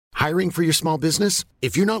Hiring for your small business?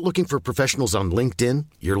 If you're not looking for professionals on LinkedIn,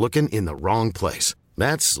 you're looking in the wrong place.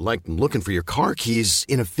 That's like looking for your car keys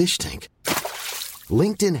in a fish tank.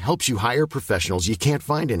 LinkedIn helps you hire professionals you can't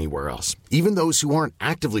find anywhere else, even those who aren't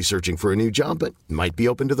actively searching for a new job but might be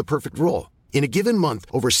open to the perfect role. In a given month,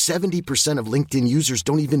 over 70% of LinkedIn users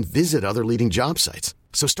don't even visit other leading job sites.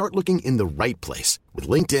 So start looking in the right place. With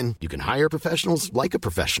LinkedIn, you can hire professionals like a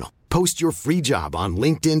professional. Post your free job on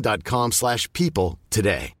linkedin.com/people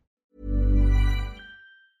today.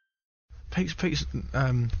 Pete's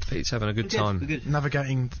having a good time.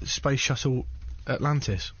 Navigating Space Shuttle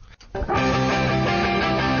Atlantis.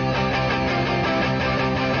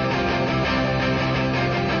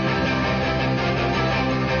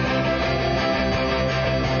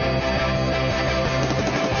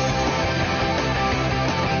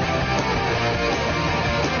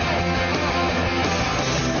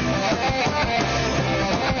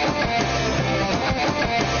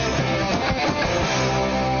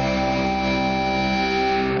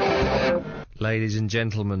 Ladies and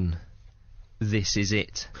gentlemen, this is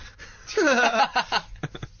it.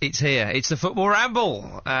 It's here. It's the Football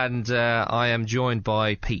Ramble, and I am joined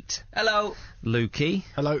by Pete. Hello. Lukey.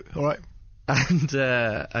 Hello. All right.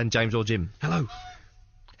 And James or Jim. Hello.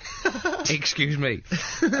 Excuse me.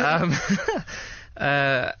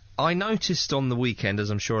 I noticed on the weekend,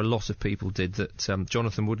 as I'm sure a lot of people did, that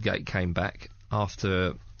Jonathan Woodgate came back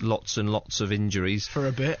after lots and lots of injuries for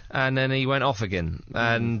a bit, and then he went off again.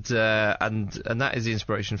 And that is the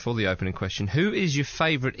inspiration for the opening question. Who is your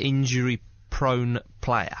favourite injury-prone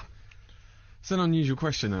player? It's an unusual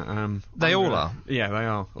question. They all are. Yeah, they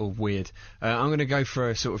are all weird. I'm going to go for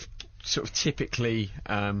a sort of typically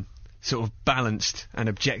sort of balanced and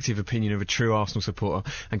objective opinion of a true Arsenal supporter,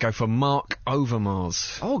 and go for Marc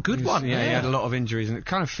Overmars. Oh, good one. Yeah, he had a lot of injuries, and it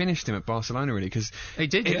kind of finished him at Barcelona, really, because he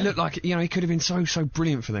did. It looked like, he could have been so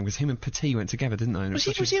brilliant for them, because him and Petit went together, didn't they? Was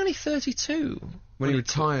he only 32 when he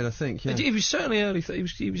retired? I think. Yeah. He was certainly early. He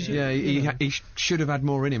was. Yeah, he should have had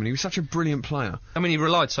more in him, and he was such a brilliant player. I mean, he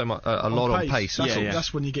relied so much a lot on pace.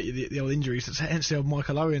 That's when you get the old injuries. That's hence the old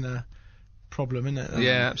Michael Owen problem, isn't it?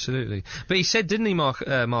 Yeah, absolutely. But he said, didn't he, Marc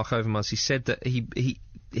Overmars? He said that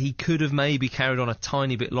he could have maybe carried on a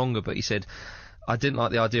tiny bit longer, but he said, I didn't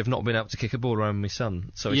like the idea of not being able to kick a ball around my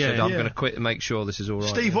son, so he said, I'm going to quit and make sure this is all right.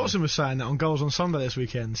 Steve Watson was saying that on Goals on Sunday this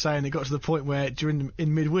weekend, saying it got to the point where in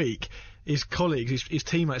midweek, his colleagues, his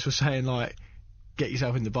teammates were saying, like, get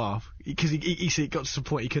yourself in the bath, because he got to the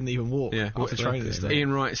point he couldn't even walk after training and stuff.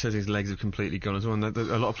 Ian Wright says his legs have completely gone as well, and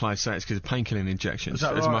a lot of players say it's because of painkilling injections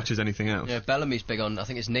as much as anything else. Yeah, Bellamy's big on, I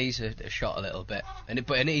think his knees are shot a little bit, and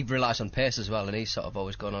he relies on pace as well, and he's sort of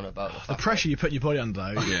always gone on about the fact the pressure you put your body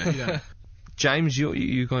under, though. Yeah. James,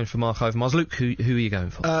 you're going for Marc Overmars. Luke, who are you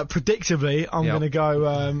going for? Predictably, I'm going to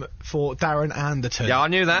go for Darren Anderton. Yeah, I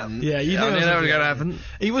knew that. Yeah, you knew that was going to happen.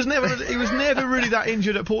 He was never really that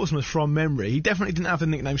injured at Portsmouth from memory. He definitely didn't have the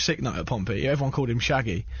nickname Sick Note at Pompey. Everyone called him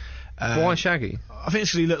Shaggy. Why Shaggy? I think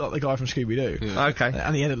it's because he looked like the guy from Scooby-Doo. Yeah. Okay.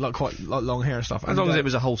 And he had quite long hair and stuff. As long as it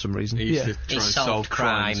was a wholesome reason. He used to try and solve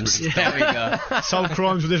crimes. There we go. Solved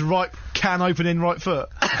crimes with his right can opening right foot.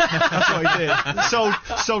 That's what he did.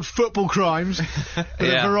 Solved football crimes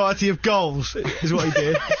with a variety of goals, is what he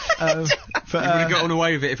did. But he would have gotten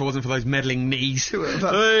away with it if it wasn't for those meddling knees.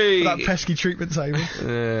 that pesky treatment table.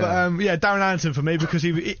 But Darren Anderton for me, because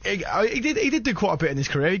he did do quite a bit in his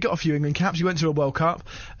career. He got a few England caps. He went to a World Cup.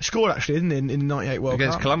 Scored actually, didn't he, in the '98 World Cup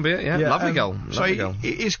against Colombia. Lovely goal.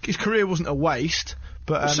 His career wasn't a waste.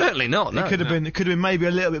 But certainly not. No, it could have been maybe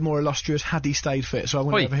a little bit more illustrious had he stayed fit. So I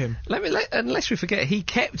went over him. Unless we forget, he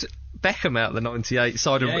kept Beckham out the '98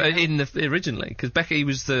 side originally, because he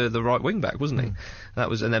was the right wing back, wasn't he? That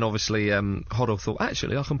was, and then obviously Hoddle thought,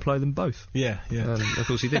 actually I can play them both. Yeah. Of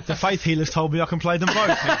course he did. The faith healers told me I can play them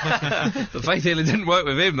both. The faith healer didn't work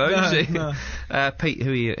with him though, did she? No. Pete,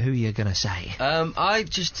 who are you gonna say?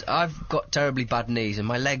 I've got terribly bad knees and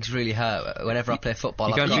my legs really hurt whenever I play football.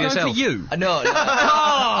 You're going for yourself? No.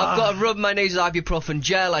 I've got to rub my knees with ibuprofen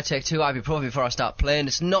gel. I take 2 ibuprofen before I start playing.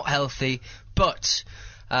 It's not healthy, but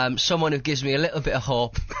someone who gives me a little bit of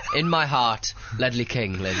hope in my heart, Ledley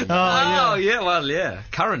King.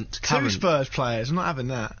 Current. 2 Spurs players, I'm not having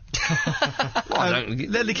that.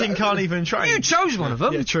 Ledley King can't even train. You chose one of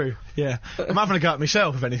them. Yeah, true. Yeah, I'm having a go at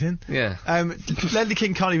myself, if anything. Yeah. Ledley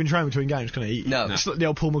King can't even train between games, can he? No. It's like the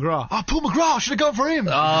old Paul McGrath. Oh, Paul McGrath, should have gone for him.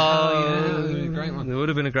 Great one. It would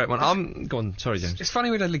have been a great one. Go on. Sorry, James. It's funny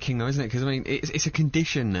with Ledley King though, isn't it? Because I mean, it's a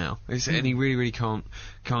condition now, and he really can't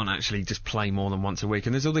actually just play more than once a week.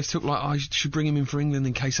 And there's all this talk like, I should bring him in for England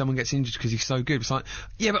in case someone gets injured because he's so good. It's like,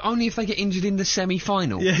 yeah, but only if they get injured in the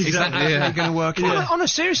semi-final. Yeah, exactly. Is that actually going to work out? On a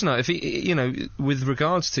serious note, if he, with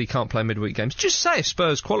regards to he can't play midweek games, just say if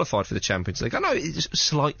Spurs qualified for the Champions League. I know it's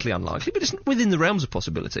slightly unlikely, but it's within the realms of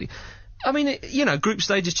possibility. I mean, group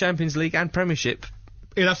stages, Champions League and Premiership.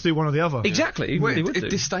 He'll have to do one or the other. Exactly. Well, it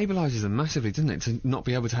destabilises them massively, doesn't it? To not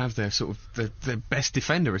be able to have their sort of their best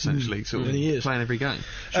defender essentially playing every game.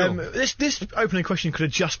 Sure. This opening question could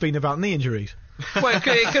have just been about knee injuries. Well, it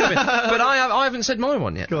could have been, but I haven't said my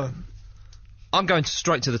one yet. Go on. I'm going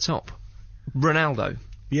straight to the top. Ronaldo.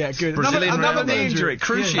 Yeah, good. Another knee injury.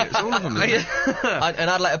 Cruciates, all of them. And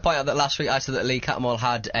I'd like to point out that last week I said that Lee Catmull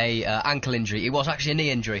had a ankle injury. It was actually a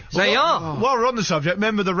knee injury. They are. While we're on the subject,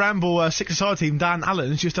 remember the Ramble six-a-side team, Dan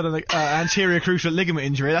Allen's just had an anterior cruciate ligament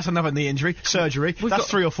injury. That's another knee injury. Surgery. That's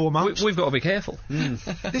 3 or 4 months. We've got to be careful.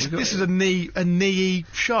 This is a knee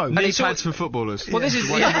show. Knee pads for footballers. Well, this is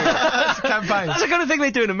that's a campaign. That's the kind of thing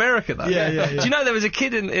they do in America, though. Yeah. Do you know there was a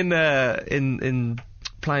kid in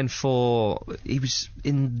playing for, he was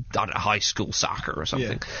in, I don't know, high school soccer or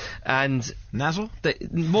something, and Nazzle?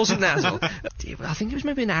 Wasn't Nazzle. I think it was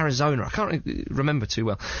maybe in Arizona. I can't remember too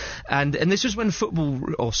well. And this was when football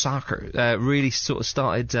or soccer really sort of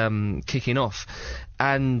started kicking off,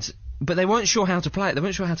 but they weren't sure how to play it. They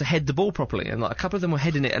weren't sure how to head the ball properly, and like a couple of them were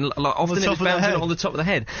heading it, and like often it was bouncing on the top of the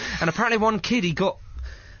head. And apparently one kid he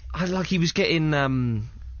was getting.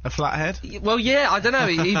 A flat head? Well, yeah, I don't know.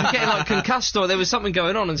 He was getting like concussed, or there was something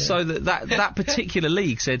going on, and so that particular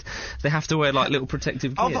league said they have to wear like little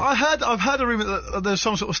protective gear. I've heard a rumour that there's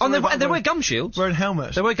some sort of story they wear gum shields. Wearing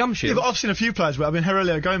helmets. They wear gum shields. Yeah, but I've seen a few players wear. I mean,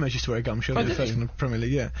 Aurelio Gomez used to wear a gum shield in the Premier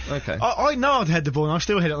League. Yeah. Okay. I know how to head the ball, and I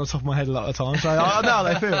still hit it on the top of my head a lot of times. So I know how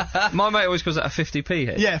they feel. My mate always calls that a 50p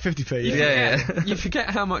head. Yeah, 50p. Yeah. You forget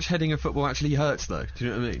how much heading a football actually hurts, though. Do you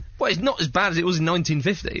know what I mean? Well, it's not as bad as it was in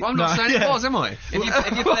 1950. Well, I'm not saying it was, am I?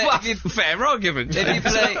 If you fair argument. If you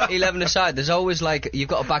play 11 aside, there's always like you've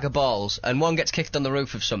got a bag of balls, and one gets kicked on the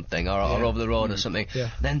roof of something or over the road or something.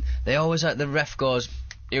 Yeah. Then they always the ref goes,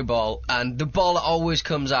 "Your ball," and the ball that always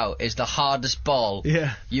comes out is the hardest ball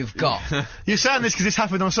you've got. You're saying this because this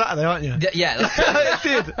happened on Saturday, aren't you? Yeah, it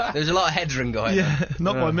did. There's a lot of headroom going. Yeah,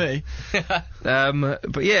 not by me.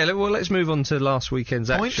 But yeah, well, let's move on to last weekend's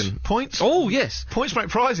action. Points. Oh yes, points make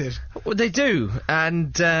prizes. Well, they do.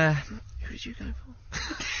 And who did you go for?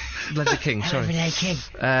 Ledger King. Sorry. King.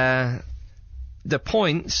 The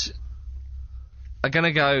points are going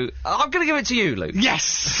to go. I'm going to give it to you, Luke.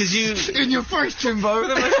 Yes, because you in your first Jimbo,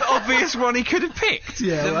 the most obvious one he could have picked.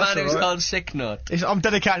 Yeah, the man who's called Sick Note. I'm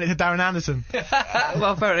dedicating it to Darren Anderson.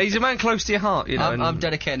 Well, fair enough. He's a man close to your heart, you know. I'm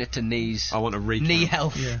dedicating it to knees. I want a recount. Knee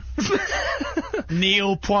health. Yeah.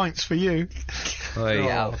 Kneel points for you.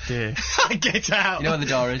 Oh dear. Get out. You know where the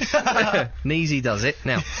door is. Kneesy does it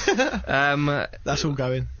now. That's all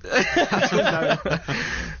going.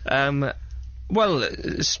 Well,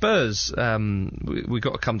 Spurs, we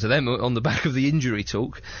got to come to them on the back of the injury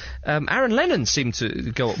talk. Aaron Lennon seemed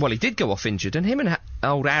to go. Well, he did go off injured, and him and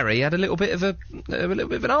old Harry had a little bit of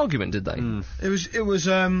an argument, did they? Mm. It was.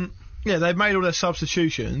 They made all their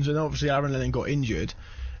substitutions, and obviously Aaron Lennon got injured.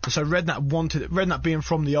 And so Redknapp being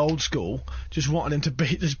from the old school, just wanted him to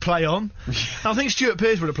just play on. I think Stuart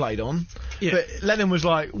Pearce would have played on, but Lennon was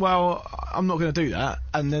like, well, I'm not going to do that,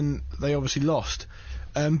 and then they obviously lost.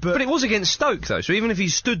 But it was against Stoke, though, so even if he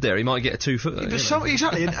stood there, he might get a 2-footer.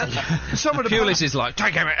 Exactly. And some of the Pulis is like,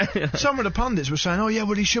 take him out. Some of the pundits were saying, oh, yeah,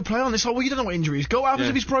 well, he should play on. It's like, well, you don't know what injury he's got. What happens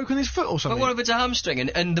if he's broken his foot or something? But what if it's a hamstring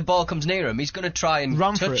and the ball comes near him? He's going to try and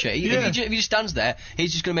run touch for it. Yeah. If he just stands there,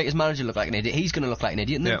 he's just going to make his manager look like an idiot. He's going to look like an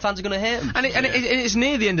idiot, and then the fans are going to hate him. And it's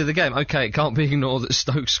near the end of the game. Okay, it can't be ignored that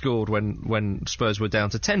Stoke scored when Spurs were down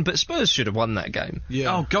to 10, but Spurs should have won that game.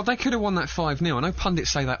 Yeah. Oh, God, they could have won that 5-0. I know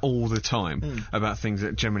pundits say that all the time about things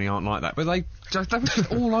that generally aren't like that, but they were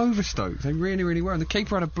just all over Stoke. They really, really were, and the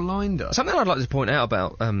keeper had a blinder. Something I'd like to point out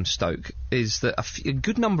about Stoke is that a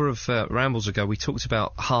good number of rambles ago we talked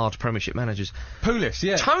about hard Premiership managers. Pulis,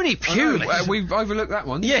 yeah. Tony Pulis. We've overlooked that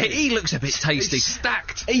one. Yeah, he looks a bit tasty. He's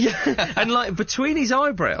stacked. Yeah, and like between his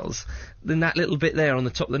eyebrows, then that little bit there on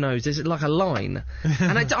the top of the nose, there's like a line,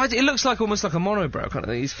 and it looks like almost like a monobrow kind of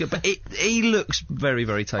thing. He's good, but he looks very,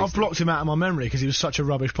 very tasty. I've blocked him out of my memory because he was such a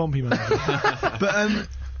rubbish Pompey manager. But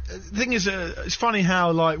the thing is, it's funny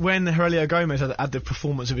how, like, when Aurelio Gomez had the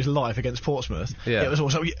performance of his life against Portsmouth, it was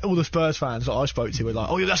also all the Spurs fans that I spoke to were like,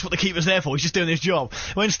 oh, yeah, that's what the keeper's there for, he's just doing his job.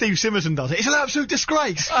 When Steve Simerson does it, it's an absolute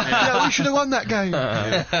disgrace. We should have won that game.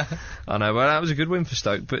 I know, well, that was a good win for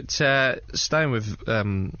Stoke, but staying with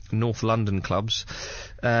North London clubs,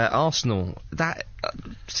 Arsenal, that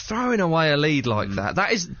throwing away a lead like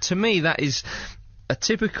that is, to me, that is a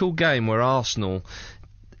typical game where Arsenal,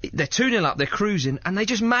 they're 2-0 up, they're cruising, and they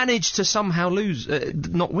just manage to somehow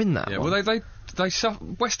not win that. Yeah, one. well, they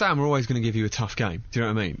West Ham are always going to give you a tough game. Do you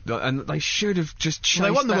know what I mean? And they should have just chased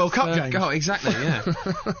they won the World Cup game. Oh, exactly. Yeah.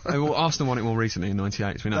 Arsenal won it more recently in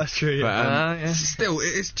 '98. We know that's true. Yeah. But still,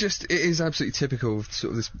 it is absolutely typical of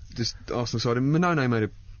sort of this Arsenal side. And Mannone made a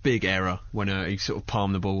big error when he sort of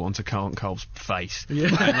palmed the ball onto Carlton Cole's face. Yeah.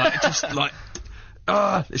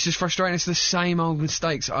 And it's just frustrating. It's the same old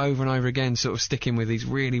mistakes over and over again, sort of sticking with these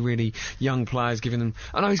really, really young players, giving them...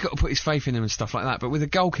 I know he's got to put his faith in them and stuff like that, but with a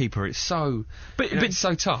goalkeeper, it's so... it's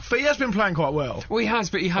so tough. But he has been playing quite well. Well, he has,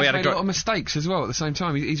 but he has made a lot of mistakes as well at the same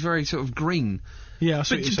time. He's very sort of green. Yeah,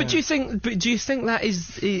 but do you think that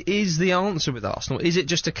is the answer with Arsenal? Is it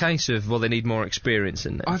just a case of they need more experience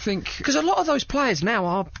in there? I think because a lot of those players now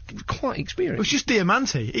are quite experienced. It's just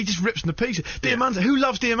Diamante. He just rips them to pieces. Diamante, who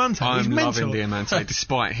loves Diamante? He's mental. I'm loving Diamante,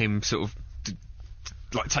 despite him sort of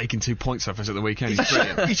taking 2 points off us at the weekend. He's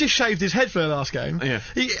brilliant. He just shaved his head for the last game. Yeah.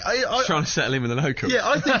 Trying to settle him in the local. Yeah,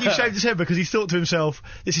 I think he shaved his head because he thought to himself,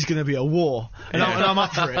 this is going to be a war, and I'm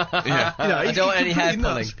up for it. Yeah. I don't want any hair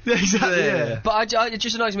pulling. Exactly. Yeah. But it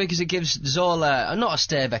just annoys me because it gives Zola not a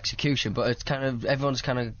stay of execution, but it's kind of everyone's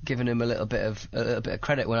kind of giving him a little bit of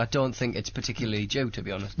credit when I don't think it's particularly due, to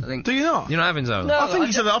be honest. I think. Do you not? You're not having Zola? No, I think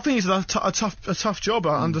he's done a tough job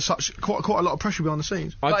under such quite a lot of pressure behind the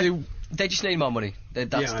scenes. I do. They just need more money.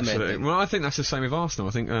 That's the main thing. Well, I think that's the same with Arsenal.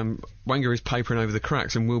 I think Wenger is papering over the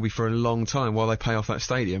cracks and will be for a long time while they pay off that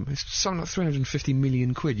stadium. It's something like 350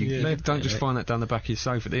 million quid. You don't just find that down the back of your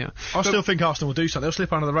sofa, do you? I still think Arsenal will do something. They'll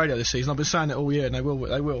slip under the radar this season. I've been saying it all year, and they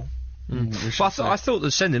will. But I thought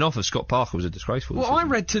the sending off of Scott Parker was a disgraceful decision. I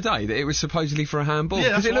read today that it was supposedly for a handball. Yeah,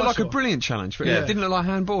 because it looked like a brilliant challenge, but it didn't look like a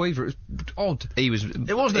handball either. It was odd. It wasn't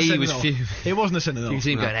a sending off. It wasn't a sending off. You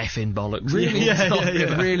see him going effing bollocks.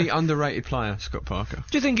 Really underrated player, Scott Parker.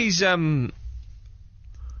 Do you think he's I don't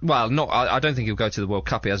think he'll go to the World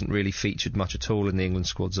Cup. He hasn't really featured much at all in the England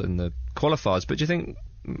squads and the qualifiers. But do you think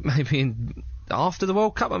maybe after the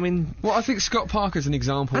World Cup? I mean, I think Scott Parker's an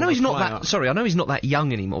example. I know he's not that. Sorry, I know he's not that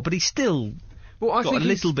young anymore, but he's still got a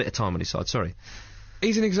little bit of time on his side. Sorry.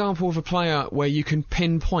 He's an example of a player where you can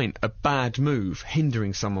pinpoint a bad move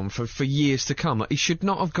hindering someone for years to come. Like, he should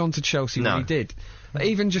not have gone to Chelsea when he did. Like,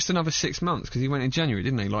 even just another 6 months, because he went in January,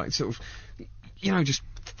 didn't he? Like, sort of, just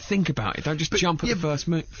think about it. Don't just jump at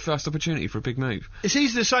the first opportunity for a big move. It's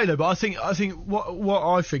easy to say though, but I think what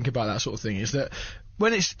I think about that sort of thing is that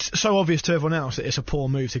when it's so obvious to everyone else that it's a poor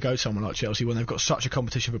move to go to someone like Chelsea when they've got such a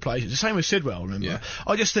competition for players. It's the same with Sidwell, remember? Yeah.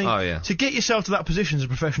 I just think to get yourself to that position as a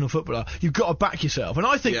professional footballer, you've got to back yourself. And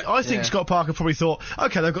I think Scott Parker probably thought,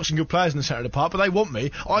 okay, they've got some good players in the centre of the park, but they want me.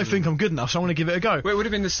 I think I'm good enough, so I want to give it a go. Well, it would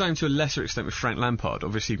have been the same to a lesser extent with Frank Lampard,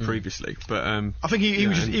 obviously previously, but I think he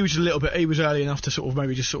was just a little bit. He was early enough to sort of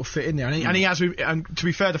maybe just sort of fit in there, and he has. And to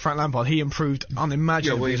be fair to Frank Lampard, he improved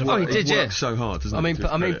unimaginably. He worked so hard, doesn't he?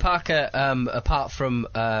 I mean, Parker, apart from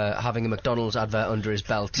having a McDonald's advert under his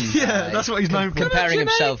belt. That's what he's known for. Comparing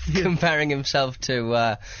himself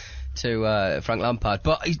to Frank Lampard,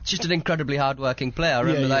 but he's just an incredibly hard-working player. I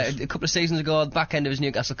remember a couple of seasons ago, at the back end of his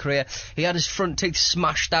Newcastle career, he had his front teeth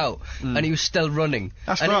smashed out, and he was still running.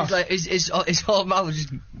 That's and rough. His whole mouth was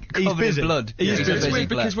just covered in blood. It's weird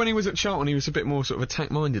because when he was at Charlton, he was a bit more sort of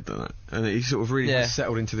attack-minded than that, and he sort of really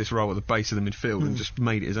settled into this role at the base of the midfield and just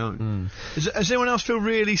made it his own. Does anyone else feel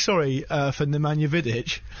really sorry for Nemanja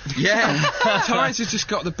Vidic? Yeah, Torres has just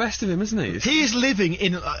got the best of him, hasn't he? He is living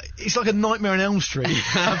in. It's like a Nightmare on Elm Street.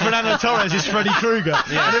 Fernando Torres is Freddy Krueger,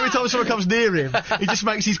 and every time someone comes near him, he just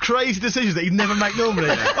makes these crazy decisions that he'd never make normally.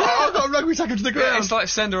 I've got a rugby tackle to the ground. Yeah, it's like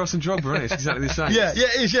Senderos and Drogba, isn't it? It's exactly the same. Yeah,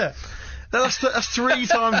 it is. Yeah. That's 3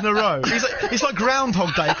 times in a row. It's like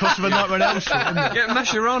Groundhog Day, cost of a Nightmare on Elm Street, isn't it? Yeah,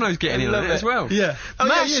 Mascherano's getting in on it as well. Yeah.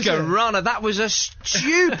 Mascherano, that was a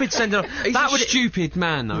stupid send-off. He's a stupid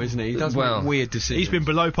man, though, isn't he? He does make weird decisions. He's been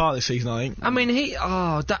below par this season, I think. I mean,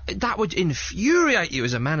 that would infuriate you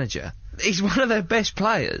as a manager. He's one of their best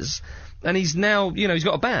players. And he's now, he's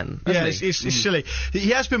got a ban. Yeah, it's silly.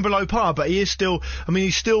 He has been below par, but he is still. I mean,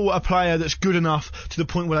 he's still a player that's good enough to the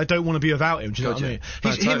point where they don't want to be without him. Do you know what I mean?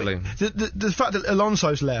 Totally. The fact that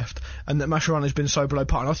Alonso's left and that Mascherano's been so below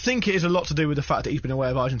par, and I think it is a lot to do with the fact that he's been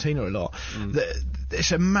away of Argentina a lot.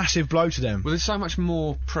 It's a massive blow to them. Well, there's so much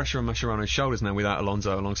more pressure on Mascherano's shoulders now without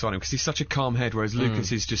Alonso alongside him because he's such a calm head, whereas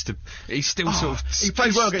Lucas is just he's still sort of. He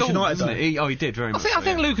played well against United, though. He did very much. I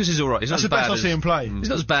think Lucas is all right. That's the best I've seen him play. He's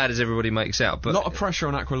not as bad as everybody makes out, but a lot of pressure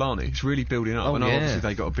on Aquilani. It's really building up, and obviously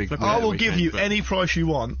they got a big. I will give you any price you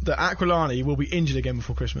want that Aquilani will be injured again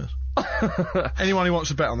before Christmas. Anyone who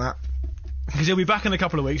wants to bet on that. Because he'll be back in a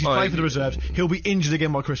couple of weeks. He's playing for the reserves. He'll be injured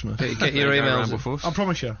again by Christmas. Get your emails. I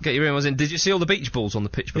promise you. Get your emails in. Did you see all the beach balls on the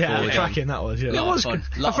pitch before? Yeah, cracking that was. Yeah, it was good.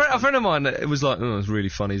 A friend of mine, it was like, oh, it's really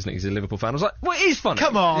funny, isn't it? He's a Liverpool fan. I was like, well, it is funny.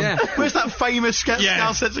 Come on. Yeah. Where's that famous Scouse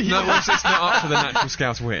sense of humour? No, it's not up to the natural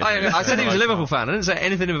Scouse wit. I said he was a Liverpool fan. I didn't say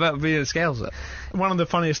anything about being a Scouser. One of the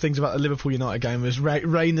funniest things about the Liverpool United game was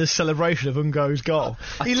Rayner's celebration of Ngo's goal.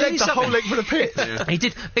 He legged the whole leg for the pitch. He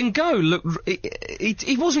did. Ngo looked.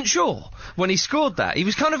 He wasn't sure when he scored that.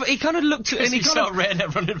 He kind of looked at, and he saw Rayner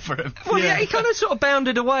running for him. Well, yeah, he kind of sort of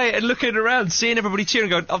bounded away and looking around, seeing everybody cheering,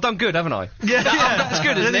 going, "I've done good, haven't I?" Yeah, that's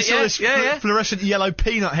good, isn't it? Yeah. Fluorescent yellow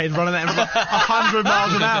peanut head running at him for 100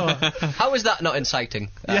 miles an hour. How is that not inciting?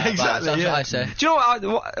 Yeah, exactly. That's what I say. Do you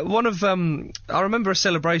know what? I remember a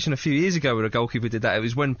celebration a few years ago where a goalkeeper did that. It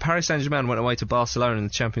was when Paris Saint-Germain went away to Barcelona in the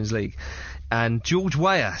Champions League, and George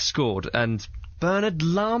Weah scored, and Bernard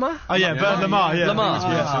Lama? Oh yeah, Bernard Lamar, yeah.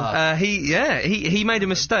 Lamar. He made a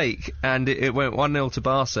mistake, and it went 1-0 to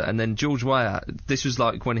Barca, and then George Weah, this was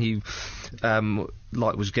like when he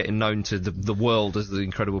was getting known to the world as the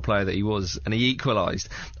incredible player that he was, and he equalised,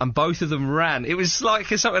 and both of them ran. It was like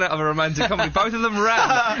something out of a romantic comedy. Both of them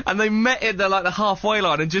ran, and they met in the halfway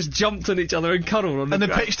line and just jumped on each other and cuddled on the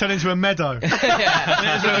pitch turned into a meadow. It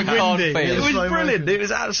was really windy. It was brilliant. It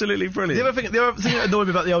was absolutely brilliant. The other thing that annoyed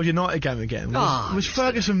me about the old United game again was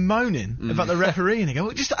Ferguson moaning about the referee, and he go,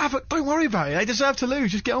 well, just don't worry about it. They deserve to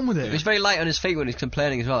lose. Just get on with it. He was very light on his feet when he's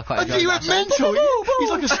complaining as well. He went mental. He's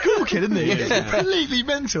like a school kid, isn't he? Completely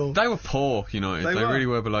mental. They were poor, United. They really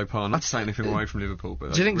were below par. Not to take anything away from Liverpool,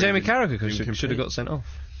 but do you think Jamie Carragher should have got sent off?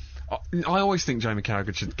 I always think Jamie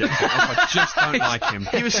Carragher should get sent off. I just don't like him.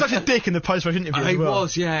 He was such a dick in the post-match interview. He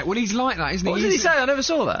was, yeah. Well, he's like that, isn't he? What did he say? I never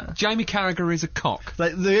saw that. Jamie Carragher is a cock.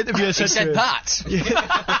 Like the interviewer said. He said that.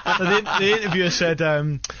 Yeah. The interviewer said,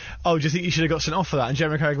 "Oh, do you think you should have got sent off for that?" And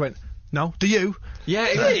Jamie Carragher went, "No, do you?" Yeah,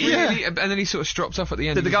 really, and then he sort of stropped off at the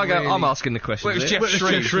end. Did the guy go, "I'm asking the question"? Well, it was Jeff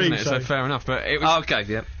Shreves, wasn't it? So fair enough, but it was. Oh, okay,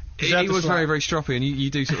 yeah. He was very, very stroppy, and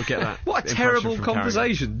you do sort of get that. What a terrible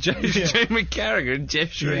conversation, Jamie Carragher and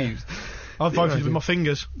Jeff Shreves. I voted with my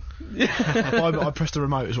fingers. I pressed the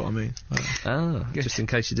remote, is what I mean. Just in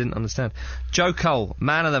case you didn't understand. Joe Cole,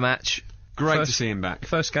 man of the match. Great to see him back.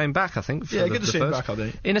 First game back, I think. Good to see him back, I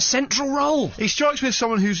think. In a central role. He strikes me as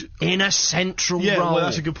someone who's... In a central role. Yeah, well,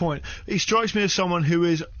 that's a good point. He strikes me as someone who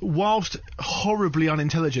is, whilst horribly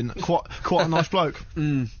unintelligent, quite a nice bloke.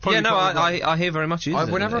 I hear very much.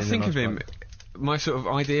 Whenever I think of him... My sort of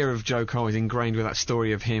idea of Joe Cole is ingrained with that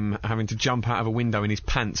story of him having to jump out of a window in his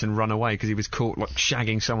pants and run away because he was caught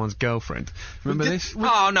shagging someone's girlfriend. Remember this?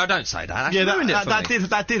 Oh no, don't say that.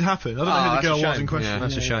 That did happen. I don't know who the girl was in question. Yeah,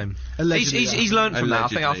 that's a shame. Allegedly, he's learned from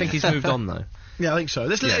that. I think he's moved on though. Yeah, I think so.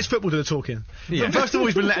 Let's let his football do the talking. Yeah. First of all,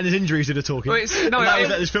 he's been letting his injuries do the talking. Well,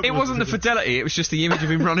 it wasn't the fidelity, it was just the image of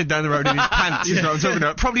him running down the road in his pants is what I'm talking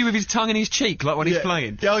about. Probably with his tongue in his cheek, like when he's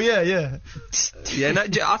playing. Oh, yeah. Yeah, no,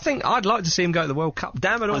 I think I'd like to see him go to the World Cup.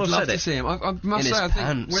 Damn it, I'd love to see him. I must say, I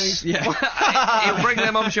think when he's... He'll bring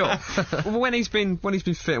them, I'm sure. Well, when he's been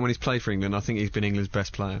fit and when he's played for England, I think he's been England's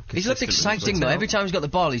best player. He's looked exciting, though. Every time he's got the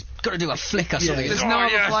ball, he's got to do a flick or something. There's no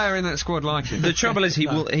other player in that squad like him. The trouble is, he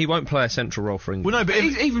won't play a central role for England. Well, no, but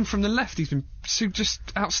even from the left, he's been just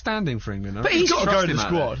outstanding for England. But he's got to go in the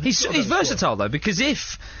squad. He's versatile though, because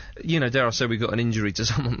if dare I say, we got an injury to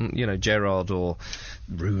someone, Gerrard or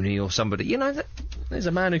Rooney or somebody, there's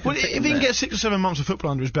a man who can. Well, if he can get 6 or 7 months of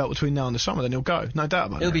football under his belt between now and the summer, then he'll go. No doubt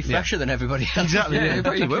about it. He'll be fresher than everybody else. Exactly.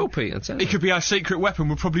 He will, Peter. He could be our secret weapon.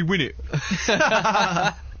 We'll probably win it.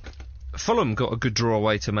 Fulham got a good draw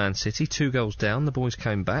away to Man City, 2 goals down. The boys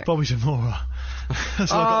came back. Bobby Zamora.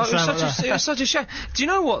 It was such a shame. Do you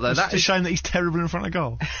know what though? It's a shame that he's terrible in front of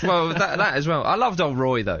goal. Well, that as well. I loved old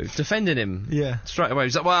Roy though, defending him. Yeah. Straight away. He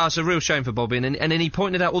was like, "Well, it's a real shame for Bobby," and then he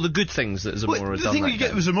pointed out all the good things that Zamora had done. The thing you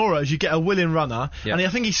get with Zamora is you get a willing runner, and I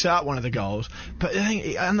think he set up one of the goals. But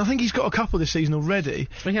I think he's got a couple this season already.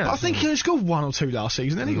 I think he only scored 1 or 2 last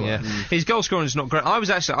season anyway. Yeah. His goal scoring is not great.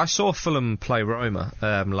 I saw Fulham play Roma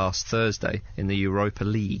last Thursday in the Europa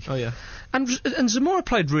League. Oh yeah. And Zamora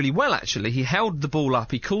played really well actually. He held the ball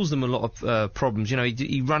up. He caused them a lot of problems.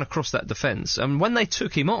 He ran across that defence, and when they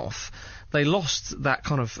took him off, they lost that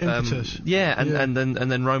kind of impetus. And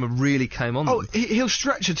then Roma really came on. Oh, he'll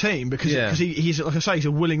stretch a team because he's like I say, he's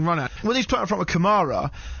a willing runner. When he's playing in front of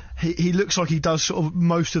Kamara, he looks like he does sort of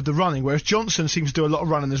most of the running, whereas Johnson seems to do a lot of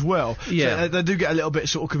running as well. Yeah, so they do get a little bit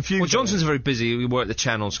sort of confused. Well, Johnson's a very busy, we work the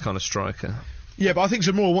channels kind of striker. Yeah, but I think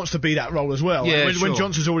Zamora wants to be that role as well. Yeah, when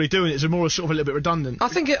Johnson's already doing it, Zamora's sort of a little bit redundant. I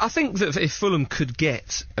think that if Fulham could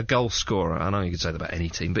get a goal scorer, I know you could say that about any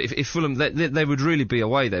team, but if Fulham, they would really be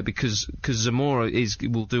away there because Zamora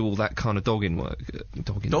will do all that kind of dogging work.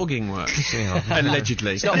 Dogging work. Yeah.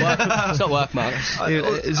 Allegedly. It's not work. It's not work, Mark.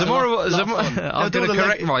 Zamora. I'm going to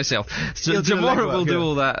correct myself. Zamora will do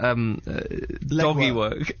all that doggy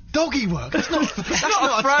work. Doggy work. That's not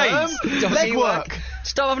a phrase. Leg work.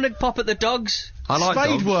 Stop having a pop at the dogs. I like spade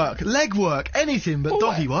dogs. work, leg work, anything but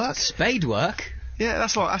doggy work. Spade work. Yeah,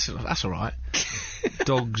 that's all right.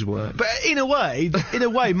 Dogs work. But in a way,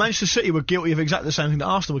 Manchester City were guilty of exactly the same thing that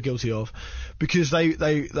Arsenal were guilty of, because they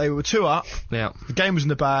were 2 up. Yeah. The game was in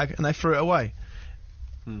the bag and they threw it away.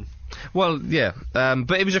 Well, yeah,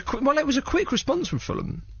 but it was a quick response from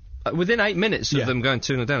Fulham. Within 8 minutes of them going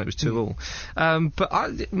 2-0 down, it was 2-all.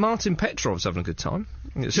 But Martin Petrov's having a good time.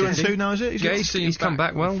 2-2 now, is it? He's come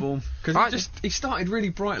back well. Because he started really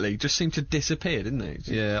brightly, just seemed to disappear, didn't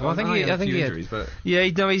he? Yeah, well, I think he had injuries, but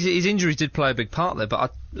his injuries did play a big part there.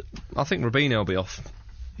 But I think Robinho will be off.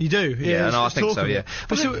 You do? Yeah, no, I think so. Yeah.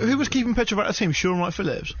 But so who was keeping Petrov out of the team? Sean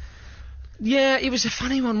Wright-Phillips. Yeah, it was a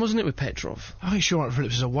funny one, wasn't it, with Petrov? I think Sean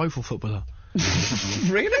Wright-Phillips is a woeful footballer.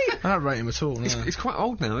 Really? I don't rate him at all. No. He's quite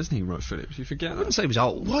old now, isn't he, Wright-Phillips? You forget that. I wouldn't say he was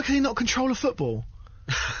old. Why can he not control a football?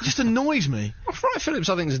 It just annoys me. Well, Wright-Phillips,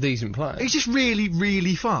 I think, is a decent player. He's just really,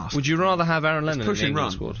 really fast. Would you rather have Aaron Lennon in the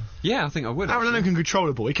England squad? Yeah, I think I would. Aaron Lennon can control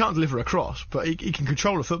the ball. He can't deliver a cross, but he can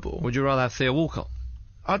control a football. Would you rather have Theo Walcott?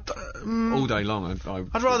 All day long.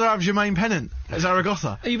 I'd rather have Jermaine Pennant at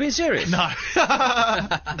Zaragoza. Are you being serious? No.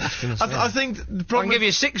 I think the problem. I can give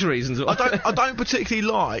you 6 reasons. I don't particularly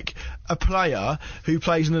like a player who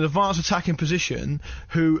plays in an advanced attacking position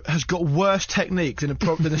who has got worse technique than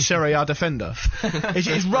a Serie A defender.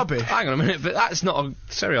 It's rubbish. Hang on a minute, but that's not a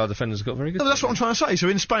Serie A defender's got very good. No, that's what I'm trying to say. So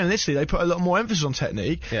in Spain and Italy, they put a lot more emphasis on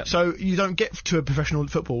technique. Yep. So you don't get to a professional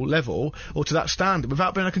football level or to that standard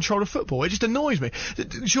without being able to control a football. It just annoys me.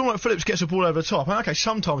 Sean Wright-Phillips gets the ball over the top, and okay,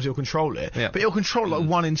 sometimes he'll control it, but he'll control it like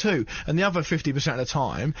 1 in 2, and the other 50% of the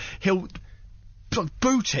time he'll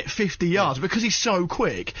boot it 50 yards because he's so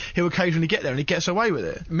quick. He'll occasionally get there and he gets away with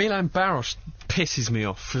it. Milan Baros pisses me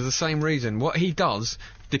off for the same reason. What he does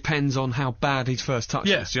depends on how bad his first touch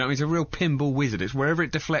is. You know what I mean? He's a real pinball wizard. It's wherever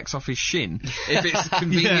it deflects off his shin. If it's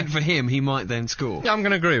convenient for him, he might then score. Yeah, I'm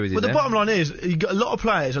going to agree with you. But the bottom line is, you got a lot of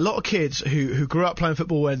players, a lot of kids who grew up playing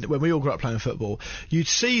football when we all grew up playing football. You'd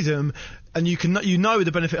see them, and you know with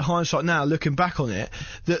the benefit of hindsight now, looking back on it,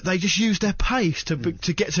 that they just use their pace to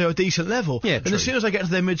get to a decent level. Yeah, and as soon as they get to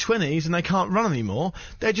their mid-20s and they can't run anymore,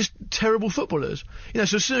 they're just terrible footballers. You know,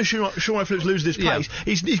 so as soon as Sean Wright-Phillips loses his pace,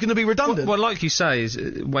 he's going to be redundant. Well, like you say, is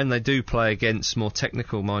when they do play against more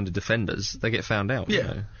technical-minded defenders, they get found out. Yeah. You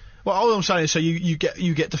know? Well, all I'm saying is, so you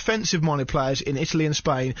get defensive-minded players in Italy and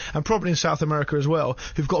Spain, and probably in South America as well,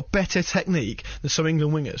 who've got better technique than some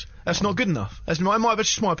England wingers. That's not good enough. That's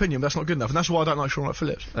just my opinion, but that's not good enough, and that's why I don't like Sean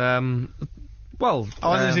Wright-Phillips. I think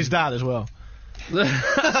it's his dad as well.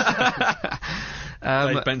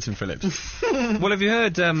 Benson Phillips. Well, have you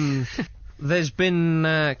heard? There's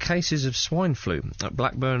been cases of swine flu at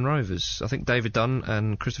Blackburn Rovers. I think David Dunn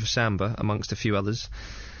and Christopher Samba, amongst a few others,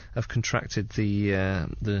 have contracted the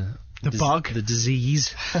bug, the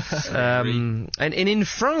disease, and in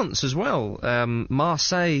France as well.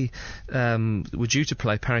 Marseille were due to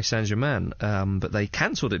play Paris Saint-Germain, but they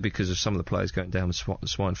cancelled it because of some of the players going down with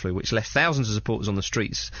swine flu, which left thousands of supporters on the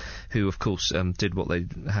streets, who of course did what they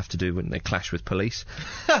have to do when they clash with police.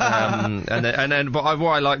 But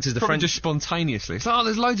what I liked is the French just spontaneously. It's like, oh,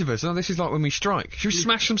 there's loads of us. Oh, this is like when we strike. Should we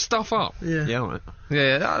smash some stuff up? Yeah, all right.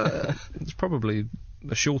 Yeah, it's probably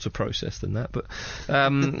a shorter process than that, but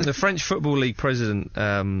the French Football League president,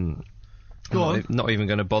 not even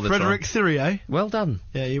going to bother. Frederic Thirier. Well done.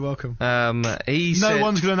 Yeah, you're welcome. He no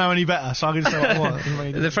one's going to know any better, so I'm going to say what I want.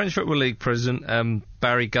 The French Football League president,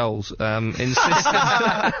 Barry Goals, insisted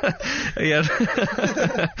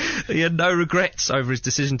he had no regrets over his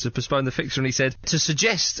decision to postpone the fixture, and he said to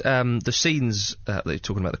suggest the scenes, they're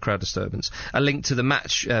talking about the crowd disturbance, a link to the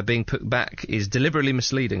match being put back is deliberately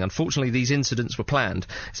misleading. Unfortunately, these incidents were planned.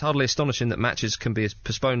 It's hardly astonishing that matches can be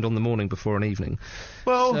postponed on the morning before an evening.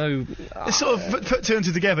 Well, so, it's sort of put 2 and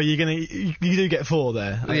 2 together. You do get 4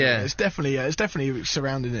 there. Yeah, it's definitely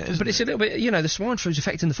surrounding it. But it's a little bit, the swine flu's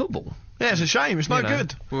affecting the football. Yeah, it's a shame. It's no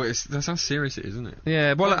good. Well, that's how serious it is, isn't it?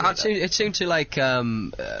 Yeah. Well, it seemed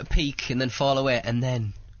to peak and then fall away, and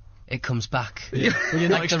then it comes back. Yeah. Well, you're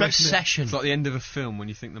not like the recession. It's like the end of a film when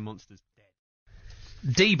you think the monster's dead.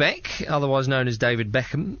 D-Beck, otherwise known as David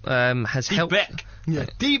Beckham, has helped... Yeah,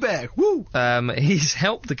 D-Beck, woo! He's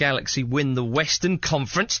helped the Galaxy win the Western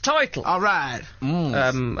Conference title. All right.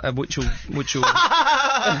 Which will which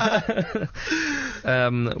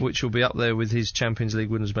will be up there with his Champions League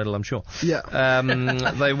winners' medal, I'm sure. Yeah.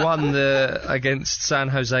 They won against San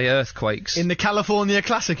Jose Earthquakes in the California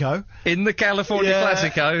Classico.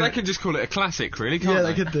 They could just call it a classic, really, can't they? Yeah,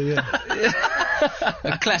 they could do. Yeah.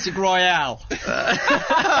 A classic royale.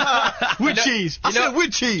 With cheese.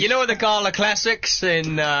 With cheese. You know the Gala Classics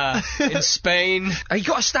in Spain? He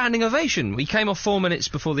got a standing ovation. He came off 4 minutes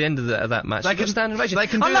before the end of that match. They got a standing ovation. They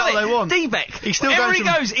can do what they want. D-Beck. He's still Wherever going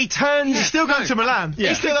he goes, he turns. He's still going to Milan. Yeah.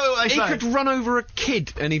 He's still what they say. He could run over a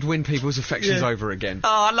kid and he'd win people's affections over again. Oh,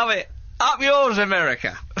 I love it. Up yours,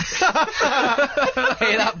 America. Hear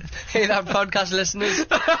that, podcast listeners?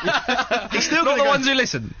 He's still not the ones who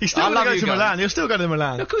listen. He's still going to go to Milan. He'll still go to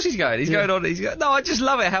Milan. Of course he's going. He's going on. No, I just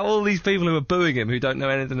love it how all these people who are booing him, who don't know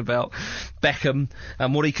anything about Beckham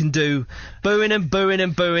and what he can do, booing and booing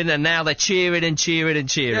and booing, and now they're cheering and cheering and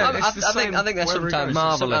cheering. Yeah, I think they're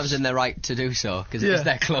sometimes in their right to do so because it's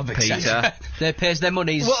their club. Peter, they pays their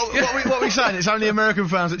monies. What are we saying? It's only American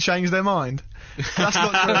fans that change their mind. That's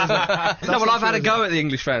not true, is it? No, well, I've had a go at the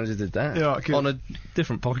English fans who did that on a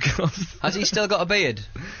different podcast. Has he still got a beard?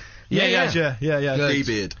 Yeah.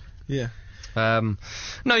 D-beard. Yeah.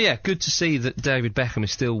 Good to see that David Beckham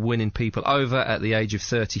is still winning people over at the age of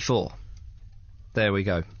 34. There we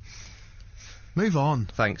go. Move on.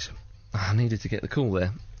 Thanks. I needed to get the call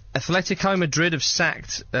there. Atletico Madrid have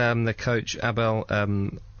sacked their coach Abel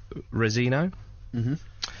Rezino. Mm-hmm.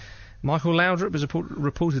 Michael Laudrup has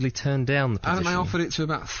reportedly turned down the position. Haven't they offered it to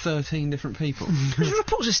about 13 different people? There's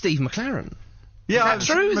reports of Steve McLaren. Yeah, is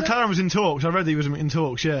that true? McLaren was in talks. I read he was in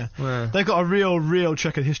talks, yeah. They've got a real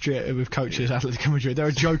checkered history with coaches at Atletico Madrid. They're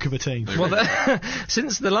a joke of a team. Well,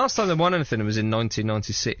 since the last time they won anything was in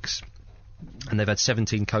 1996. And they've had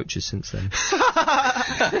 17 coaches since then.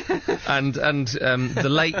 and the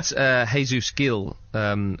late Jesus Gil,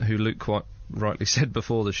 who Luke quite rightly said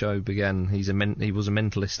before the show began, he was a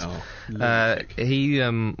mentalist. He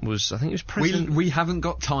was, I think he was president. We haven't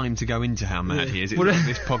got time to go into how mad he is.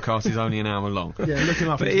 This podcast is only an hour long. Yeah, look him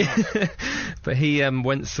up. But he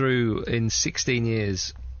went through in 16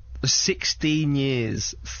 years,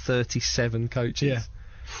 37 coaches.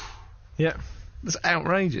 Yeah. That's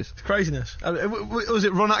outrageous. It's craziness. Was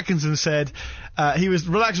it Ron Atkinson said Ron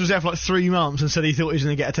Atkinson was there for like 3 months and said he thought he was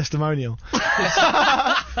going to get a testimonial. So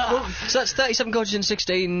that's 37 coaches in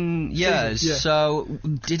 16 years. Yeah. So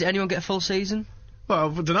did anyone get a full season? Well, I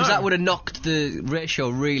don't know. Because that would have knocked the ratio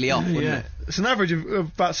really off, wouldn't it? It's an average of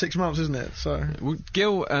about 6 months, isn't it? So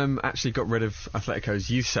Gil actually got rid of Atletico's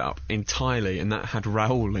youth setup entirely, and that had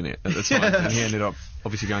Raúl in it at the time, and he ended up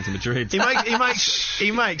obviously going to Madrid. He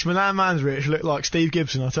makes Milan Mandzukic look like Steve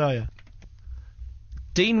Gibson, I tell you.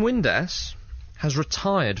 Dean Windass has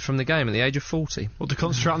retired from the game at the age of 40. What, to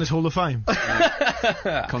concentrate on his Hall of Fame?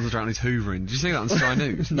 Concentrate on his hoovering. Did you see that on Sky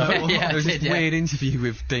News? No. There was this weird interview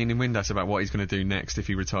with Dean and Windass about what he's going to do next if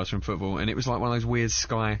he retires from football, and it was like one of those weird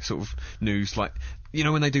Sky sort of news, like, you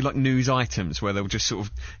know when they do like news items where they'll just sort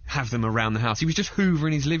of have them around the house. He was just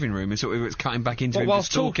hoovering his living room and sort of cutting back into him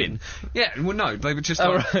whilst talking. Yeah, well no, they were just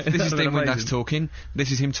like, right. This is Dean Windass talking,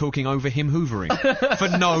 this is him talking over him hoovering. For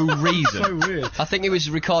no reason. So weird. I think he was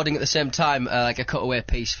recording at the same time like a cutaway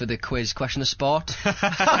piece for the quiz Question of Sport.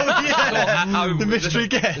 The mystery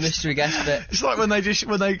guest. The mystery guest bit. It's like when they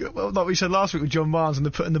like we said last week with John Barnes and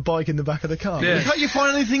they're putting the bike in the back of the car. Yeah. Can't you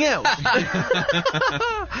find anything else?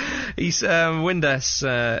 He's Windass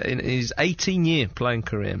in his 18-year playing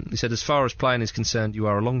career. He said, as far as playing is concerned, you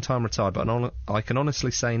are a long time retired, but I can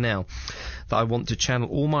honestly say now that I want to channel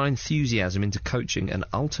all my enthusiasm into coaching and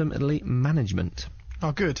ultimately management.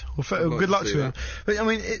 Oh, good. Well, good luck to him. But I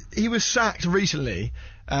mean, he was sacked recently.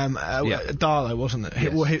 Darlow, wasn't it?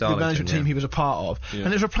 Yes, the management team he was a part of, and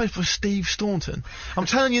it was replaced by Steve Staunton. I'm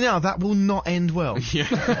telling you now, that will not end well.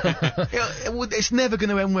 It's never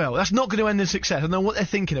going to end well. That's not going to end in success. I don't know what they're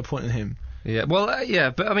thinking of appointing him. Yeah, well,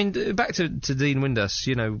 but I mean, back to Dean Windass,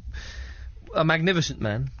 you know, a magnificent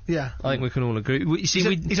man. Yeah, I think we can all agree.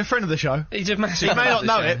 He's a friend of the show. He's a massive. He may not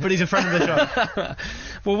know it, but he's a friend of the show.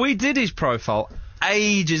 Well, we did his profile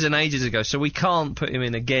ages and ages ago, so we can't put him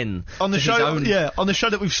in again on the show. On the show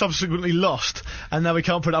that we've subsequently lost, and now we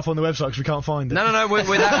can't put it up on the website because we can't find it. No.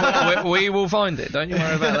 We will find it. Don't you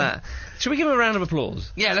worry about that. Should we give him a round of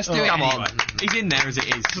applause? Yeah, let's do it. Come on, he's in there as it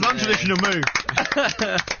is. It's an untraditional move.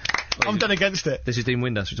 I'm done against it. This is Dean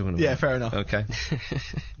Windass we're talking about. Yeah, fair enough. Okay.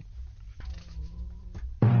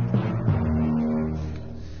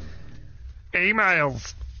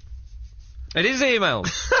 Emails. It is emails.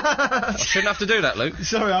 I shouldn't have to do that, Luke.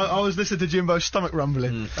 Sorry, I was listening to Jimbo's stomach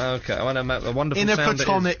rumbling. Okay, I want to make a wonderful in a sound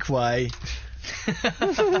platonic way. I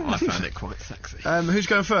found it quite sexy. Who's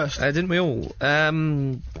going first? Didn't we all? Yeah,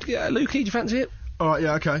 Lukey, do you fancy it? Alright,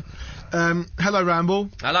 yeah, okay. Hello, Ramble.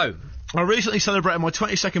 Hello. I recently celebrated my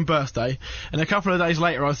 22nd birthday, and a couple of days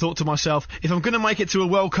later I thought to myself, if I'm going to make it to a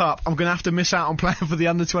World Cup, I'm going to have to miss out on playing for the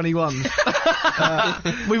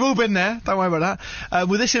under-21s. We've all been there, don't worry about that.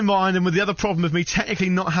 With this in mind, and with the other problem of me technically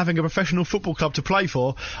not having a professional football club to play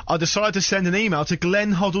for, I decided to send an email to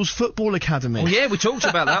Glenn Hoddle's Football Academy. Oh yeah, we talked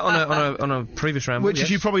about that on a previous Ramble. Which,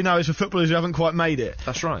 as you probably know, is for footballers who haven't quite made it.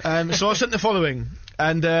 That's right. So I sent the following.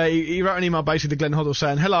 And he wrote an email basically to Glenn Hoddle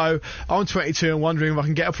saying, hello, I'm 22 and wondering if I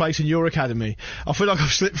can get a place in your academy. I feel like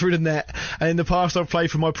I've slipped through the net, and in the past I've played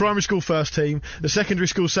for my primary school first team, the secondary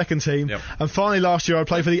school second team, and finally last year I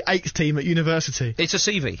played for the 8th team at university. It's a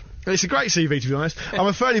CV. It's a great CV, to be honest. I'm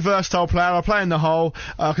a fairly versatile player. I play in the hole.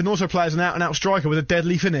 I can also play as an out-and-out striker with a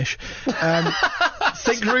deadly finish.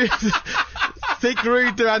 Think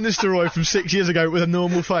Ruud van Nistelrooy from 6 years ago with a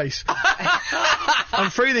normal face. I'm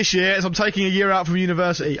free this year as I'm taking a year out from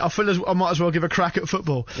university. I feel I might as well give a crack at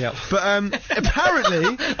football. Yep. But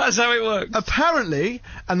apparently... That's how it works. Apparently,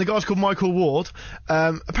 and the guy's called Michael Ward,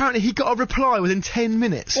 apparently he got a reply within 10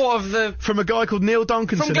 minutes. What, of the... From a guy called Neil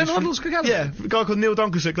Duncanson. From Glenn Hoddle's Academy? Yeah, a guy called Neil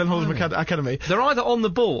Duncanson at Glenn Hoddle's Academy. They're either on the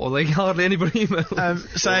ball or they hardly anybody email.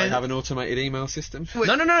 Saying... they have an automated email system?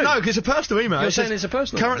 No, because it's a personal email. You're saying it's a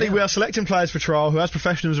personal Currently email. We are selecting players for trial who, as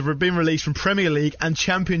professionals, have been released from Premier League and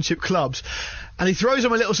Championship clubs. And he throws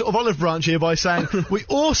them a little sort of olive branch here by saying, we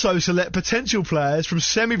also select potential players from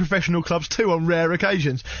semi-professional clubs too on rare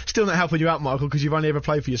occasions. Still not helping you out, Michael, because you've only ever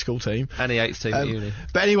played for your school team. And the 8th team at uni.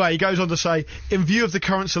 But anyway, he goes on to say, in view of the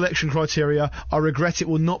current selection criteria, I regret it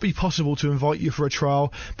will not be possible to invite you for a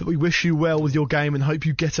trial, but we wish you well with your game and hope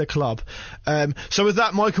you get a club. So with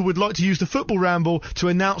that, Michael would like to use the Football Ramble to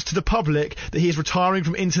announce to the public that he is retiring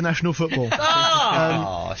from international football.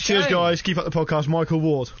 Cheers, guys. Keep up the podcast. Michael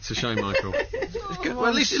Ward. It's a shame, Michael. Well,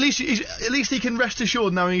 at least he can rest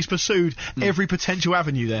assured knowing he's pursued every potential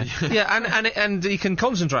avenue there. Yeah, and he can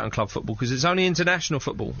concentrate on club football because it's only international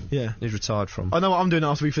football. Yeah, he's retired from. I know what I'm doing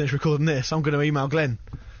after we finish recording this. I'm going to email Glenn.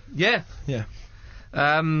 Yeah. Pete,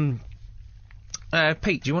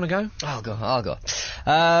 do you want to go? I'll go.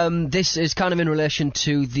 This is kind of in relation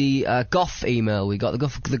to the Goff email we got,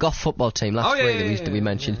 the Goff football team last week that we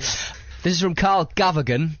mentioned. Yeah. This is from Carl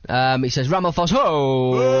Gavigan. He says, Rammelfoss,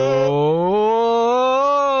 ho!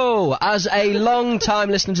 As a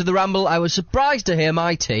long-time listener to the Ramble, I was surprised to hear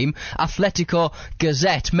my team, Atletico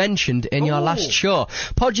Gazette, mentioned in your last show.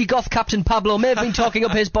 Podgy Goff captain Pablo may have been talking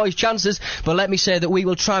up his boys' chances, but let me say that we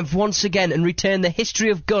will triumph once again and retain the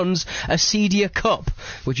History of Guns Acedia Cup,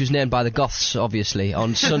 which was named by the Goths, obviously,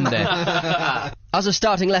 on Sunday. As a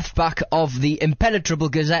starting left-back of the impenetrable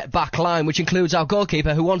Gazette back line, which includes our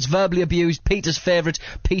goalkeeper, who once verbally abused Peter's favourite,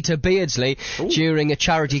 Peter Beardsley, during a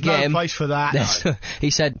charity game. No place for that. He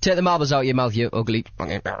said, take the marbles out of your mouth, you ugly...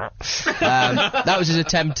 that was his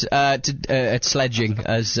attempt at sledging,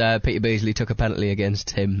 as Peter Beardsley took a penalty against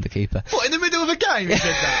him, the keeper. What, in the middle of a game he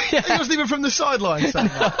said that? Yeah. He wasn't even from the sideline saying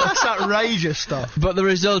that. That's outrageous stuff. But the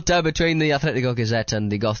result between the Atletico Gazette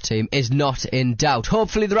and the Goth team is not in doubt.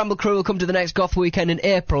 Hopefully the Ramble crew will come to the next Goth weekend in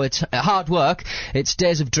April. It's hard work. It's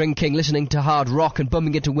days of drinking, listening to hard rock and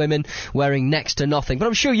bumping into women wearing next to nothing. But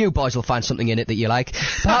I'm sure you boys will find something in it that you like.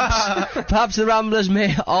 Perhaps the Ramblers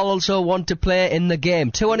may also want to play in the game.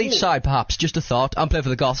 2 on each side, perhaps. Just a thought. I'm playing for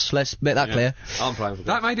the Goths. Let's make that clear. I'm playing for the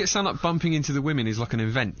Goths. That made it sound like bumping into the women is like an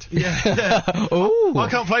event. Yeah. Ooh. I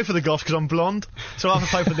can't play for the Goths because I'm blonde, so I'll have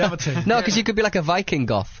to play for the other team. No, because you could be like a Viking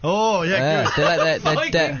Goth. Oh, yeah, good.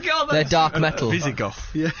 They're dark metal. Visigoth.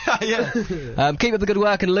 Yeah. Keep up the good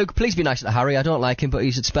work, and Luke, please be nice to Harry. I don't like him, but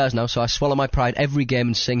he's at Spurs now, so I swallow my pride every game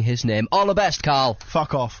and sing his name. All the best, Carl.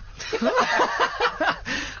 Fuck off.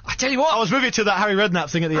 I tell you what, I was with you to that Harry Redknapp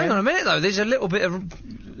thing at the end. Hang on a minute, though. There's a little bit of...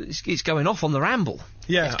 It's going off on the Ramble.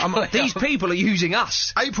 Yeah. These people are using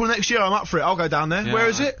us. April next year, I'm up for it. I'll go down there. Yeah, where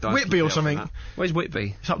is it? Whitby or something? Where's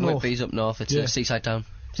Whitby? It's up north. Whitby's up north. It's a seaside town.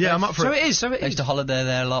 Yeah, I'm up for it. So it is. I used to holiday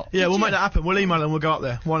there a lot. Yeah, we'll make that happen. We'll email and we'll go up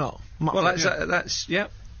there. Why not? Well, that's yeah.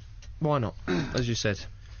 Why not? As you said.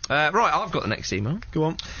 Right, I've got the next email. Go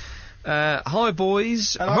on. Hi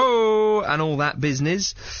boys, hello, ho, and all that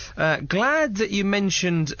business. Glad that you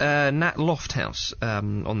mentioned Nat Lofthouse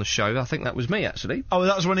on the show. I think that was me actually. Oh,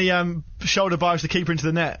 that was when he shoulder barged the keeper into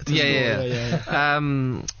the net. Yeah.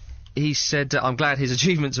 he said, I'm glad his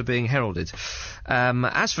achievements are being heralded.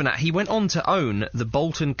 As for Nat, he went on to own the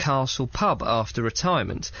Bolton Castle pub after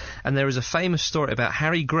retirement, and there is a famous story about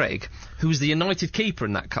Harry Gregg, who was the United keeper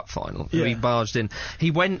in that cup final, who he barged in.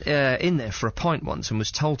 He went in there for a pint once and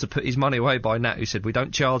was told to put his money away by Nat, who said, we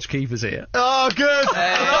don't charge keepers here. Oh, good!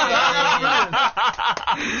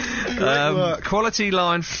 Quality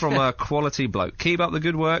line from a quality bloke. Keep up the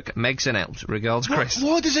good work, Megson out. Regards, Chris.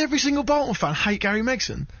 Why does every single Bolton fan hate Gary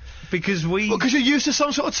Megson? Because because you're used to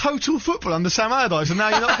some sort of total football under Sam Allardyce, and now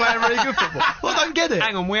you're not playing really good football. Well, I don't get it.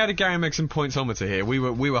 Hang on, we had a Gary Megson pointsometer here. We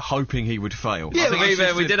were hoping he would fail. Yeah,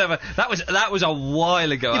 we did have a. That was a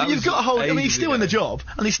while ago. Yeah, you've got a whole. I mean, he's still in the job,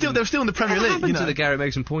 and they're still in the Premier League. What happened to the Gary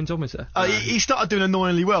Megson pointometer? He started doing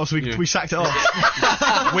annoyingly well, so we sacked it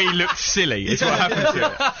off. We looked silly. Is what happened to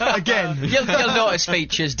it. Again, you'll notice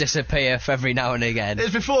features disappear for every now and again.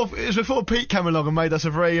 It was before Pete came along and made us a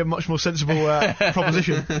very much more sensible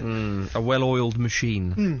proposition. A well-oiled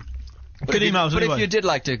machine. Good emails. But if you did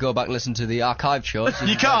like to go back and listen to the archive shows,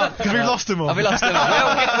 you can't because we've lost them all. Have we lost them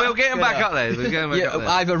all? We'll get them back up there.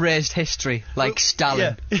 I've erased history like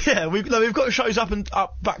Stalin. Yeah. We've got shows up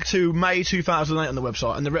back to May 2008 on the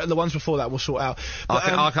website, and the ones before that we'll sort out. But,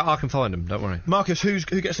 I can find them. Don't worry. Marcus, who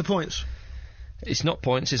gets the points? It's not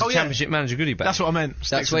points, it's a Championship Manager goodie bag. That's what I meant.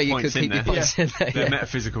 That's where you could keep your points in there. They're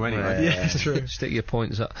metaphysical anyway. Yeah, it's true. Stick your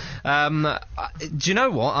points up. Do you know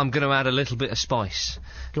what? I'm going to add a little bit of spice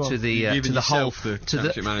to the whole the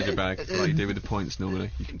Championship Manager bag, like you do with the points normally.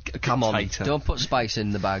 Come on, don't put spice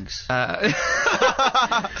in the bags. Right,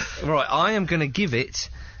 I am going to give it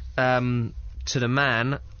to the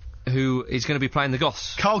man who is going to be playing the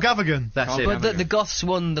Goths. Carl Gavigan. That's it. But the Goths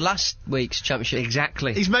won the last week's championship.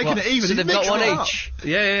 Exactly. He's making it even. So they've got one each.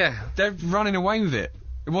 Yeah. They're running away with it.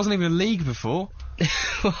 It wasn't even a league before.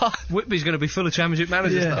 Whitby's going to be full of Championship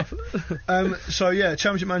Manager stuff.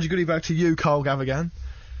 Championship Manager goodie bag to you, Carl Gavigan.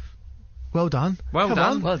 Well done. Well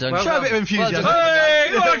done. Show a bit of enthusiasm.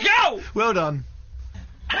 Hey, go! Well done.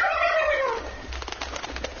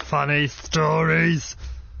 Funny stories.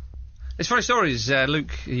 It's funny stories.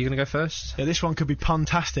 Luke, are you going to go first? Yeah, this one could be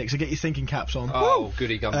pun-tastic, so get your thinking caps on. Oh,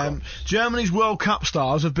 goody gum. Germany's World Cup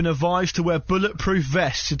stars have been advised to wear bulletproof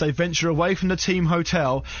vests if they venture away from the team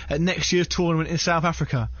hotel at next year's tournament in South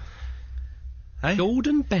Africa. Hey?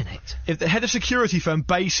 Gordon Bennett. If the head of security firm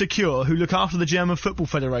Base Secure, who look after the German Football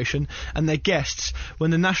Federation and their guests when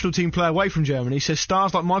the national team play away from Germany, says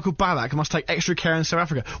stars like Michael Ballack must take extra care in South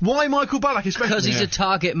Africa. Why Michael Ballack especially? Because he's a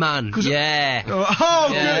target man. Good.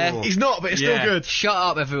 He's not, but it's still good. Shut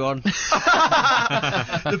up, everyone.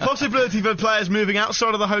 The possibility for players moving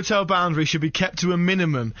outside of the hotel boundary should be kept to a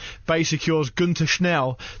minimum, Base Secure's Gunther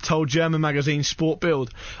Schnell told German magazine Sport Bild.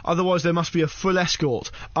 Otherwise there must be a full escort,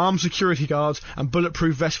 armed security guards and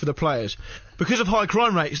bulletproof vests for the players. Because of high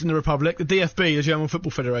crime rates in the Republic, the DFB, the German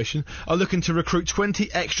Football Federation, are looking to recruit 20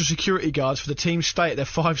 extra security guards for the team's stay at their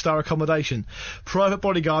 5-star accommodation. Private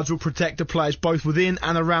bodyguards will protect the players both within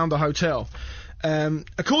and around the hotel.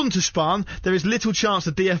 According to Spahn, there is little chance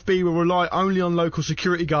the DFB will rely only on local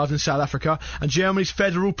security guards in South Africa, and Germany's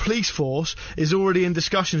federal police force is already in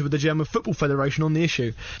discussions with the German Football Federation on the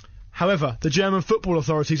issue. However, the German football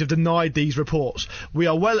authorities have denied these reports. We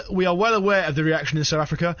are well aware of the reaction in South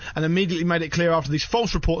Africa and immediately made it clear after these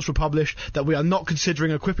false reports were published that we are not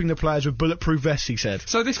considering equipping the players with bulletproof vests, he said.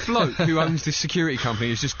 So this bloke who owns this security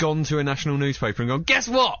company has just gone to a national newspaper and gone, guess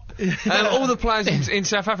what? All the players in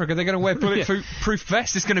South Africa, they're going to wear bulletproof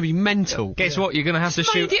vests. It's going to be mental. Guess what? You're going to have to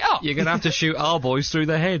shoot it up. You're going to have to shoot our boys through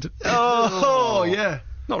the head. Oh, yeah.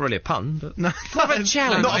 Not really a pun, but not a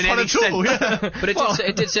challenge. Not a pun at all. Yeah. But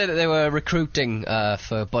it did say that they were recruiting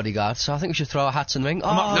for bodyguards, so I think we should throw our hats in the ring.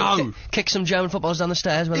 No. Kick some German footballers down the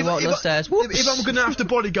stairs when they're walking down the stairs. If I'm going to have to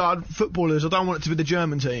bodyguard footballers, I don't want it to be the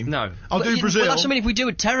German team. No. I'll do Brazil. Well, that's what I mean, if we do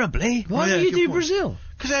it terribly. Why do you do Brazil?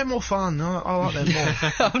 Because they're more fun. I like them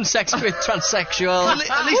more. I'm sex with transsexual. At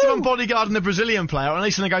least if I'm bodyguarding the Brazilian player, or at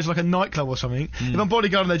least when they go to like a nightclub or something. If I'm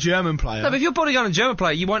bodyguarding the German player. No, but if you're bodyguarding a German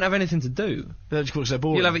player, you won't have anything to do. Of course, they're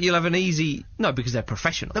boring. You'll have an easy. No, because they're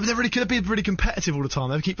professional. No, but they're be really competitive all the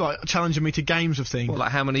time. They keep like challenging me to games of things. Well,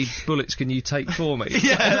 like how many bullets can you take for me?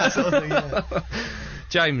 Yeah, that sort of thing. Yeah.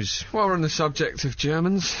 James. While we're on the subject of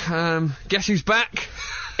Germans, guess who's back?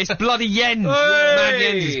 It's bloody Jens. Hey! Mad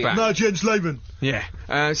Jens is back. No, Jens Lehmann. Yeah.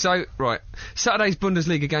 Saturday's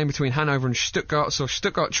Bundesliga game between Hanover and Stuttgart saw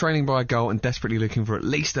Stuttgart trailing by a goal and desperately looking for at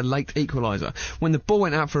least a late equaliser. When the ball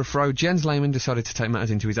went out for a throw, Jens Lehmann decided to take matters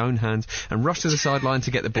into his own hands and rushed to the sideline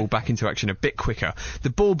to get the ball back into action a bit quicker. The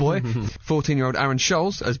ball boy, 14-year-old Aaron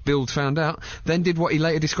Scholes, as Bild found out, then did what he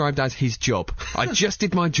later described as his job. I just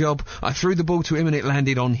did my job. I threw the ball to him and it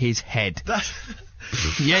landed on his head.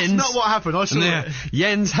 Jens. That's not what happened. I saw it.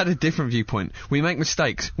 Jens had a different viewpoint. We make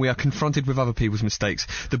mistakes. We are confronted with other people's mistakes.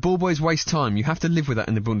 The ball boys waste time. You have to live with that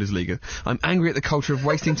in the Bundesliga. I'm angry at the culture of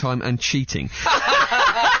wasting time and cheating.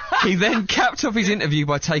 He then capped off his interview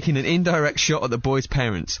by taking an indirect shot at the boys'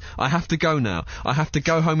 parents. I have to go now. I have to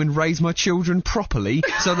go home and raise my children properly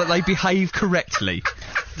so that they behave correctly.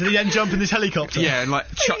 Did he then jump in this helicopter? Yeah, and like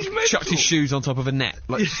chucked his shoes on top of a net.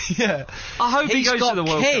 Like, yeah. I hope he goes to the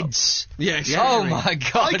World kids. Cup. Yes. Oh my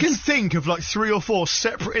God. I can think of like 3 or 4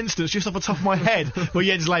 separate incidents just off the top of my head where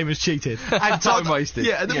Jens Lehmann's cheated. And time wasted.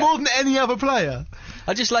 Yeah, more than any other player.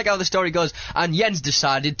 I just like how the story goes, and Jens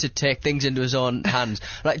decided to take things into his own hands.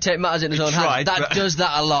 Like, take matters into his own hands. That does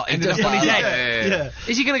that a lot. He does that a lot. Yeah.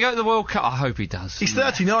 Is he going to go to the World Cup? I hope he does. He's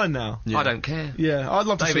 39 now. Yeah. I don't care. Yeah, I'd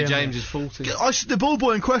love to see him. David James is 40. The ball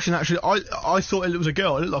boy in question, actually, I thought it was a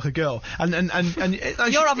girl. It looked like a girl. And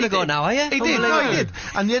you're having a go now, are you? He did. No, he did.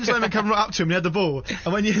 And Jens Lehmann came right up to him and he had the ball.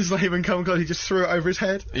 And when Jens Lehmann came on, he just threw it over his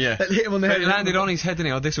head. Yeah. It hit him on the head. It landed on his head,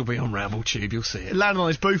 didn't it? Oh, this will be on Ramble Tube, you'll see it. It landed on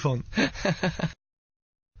his bouffant.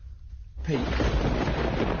 Pete.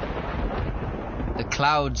 The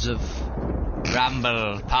clouds of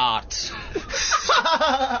Ramble part.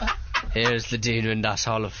 Here's the Dean Windass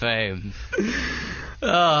Hall of Fame.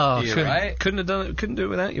 Oh, couldn't have done it. Couldn't do it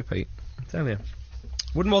without you, Pete. I tell you,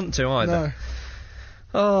 wouldn't want to either. No.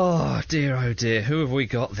 Oh dear, oh dear. Who have we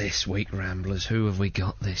got this week, Ramblers? Who have we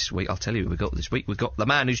got this week? I'll tell you who we got this week. We got the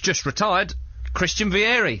man who's just retired, Christian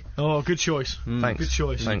Vieri. Oh, good choice. Thanks. Good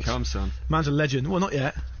choice. Thanks. Come, son. Man's a legend. Well, not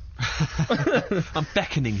yet. I'm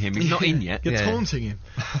beckoning him. He's not in yet. You're taunting him.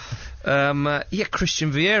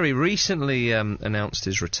 Christian Vieri recently announced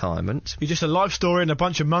his retirement. You're just a life story and a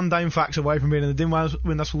bunch of mundane facts away from being in the Dean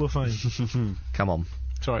Windass Hall of Fame. Come on.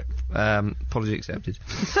 Sorry. Apology accepted.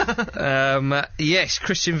 Yes,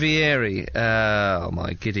 Christian Vieri. Oh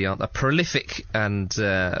my giddy aunt. A prolific and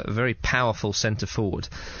very powerful centre forward.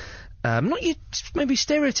 Not your maybe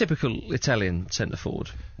stereotypical Italian centre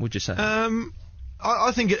forward, would you say?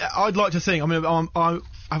 I think I'd like to think. I mean,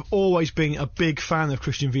 I've always been a big fan of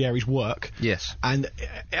Christian Vieri's work. Yes. And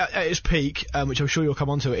at his peak, which I'm sure you'll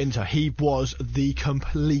come on to at Inter, he was the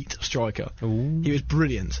complete striker. Ooh. He was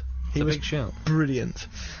brilliant. He was big shout. Brilliant.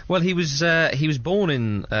 Well, he was born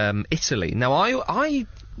in Italy. Now, I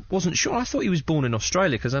wasn't sure. I thought he was born in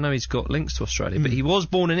Australia because I know he's got links to Australia. But he was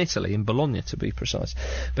born in Italy, in Bologna to be precise.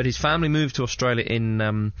 But his family moved to Australia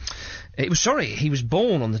in. He was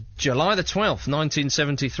born on July the 12th,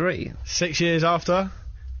 1973. 6 years after.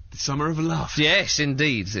 The Summer of Love. Yes,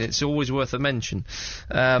 indeed. It's always worth a mention.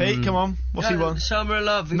 Pete, come on. What's he won? Summer of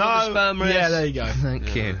Love. No. The sperm race. Yeah, there you go.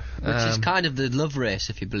 Thank you. Which is kind of the love race,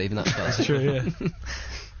 if you believe in that spell. That's true, yeah.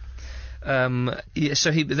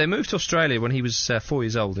 So they moved to Australia when he was 4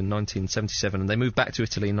 years old in 1977, and they moved back to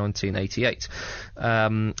Italy in 1988.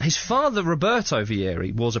 His father, Roberto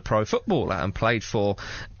Vieri, was a pro footballer and played for,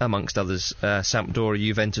 amongst others, Sampdoria,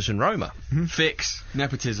 Juventus and Roma. Fix.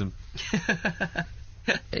 Nepotism.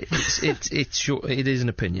 It is an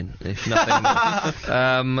opinion, if nothing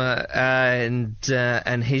more.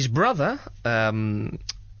 And his brother,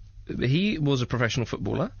 he was a professional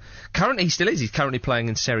footballer. Currently, he still is. He's currently playing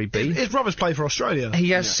in Serie B. His brother's played for Australia. He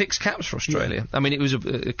has 6 caps for Australia. I mean, it was a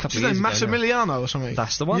couple of years ago. Massimiliano or something.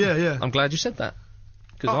 That's the one. Yeah. I'm glad you said that.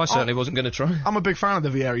 Because I certainly wasn't going to try. I'm a big fan of the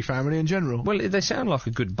Vieri family in general. Well, they sound like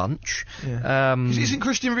a good bunch. Yeah. Isn't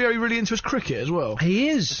Christian Vieri really into his cricket as well? He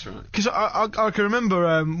is. Because I can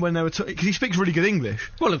remember when they were because he speaks really good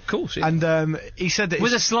English. Well, of course. Yeah. And he said that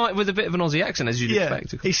with a bit of an Aussie accent, as you'd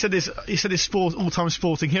expect. He said his all-time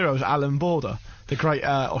sporting hero was Alan Border, the great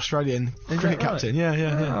Australian cricket captain.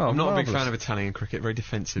 Yeah. Oh, I'm not a big fan of Italian cricket. Very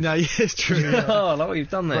defensive. No, it's true. Yeah. I like what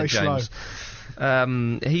you've done there, very James. Slow.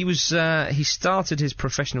 He started his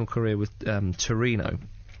professional career with Torino.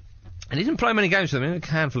 And he didn't play many games with them, a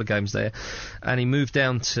handful of games there. And he moved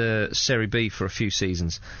down to Serie B for a few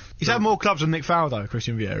seasons. He's had more clubs than Nick Faldo,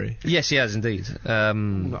 Christian Vieri. Yes, he has indeed.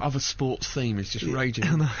 The other sports theme is just raging.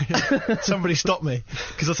 Somebody stop me.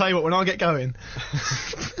 Because I'll tell you what, when I get going...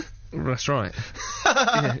 That's right.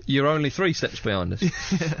 You're only 3 steps behind us. He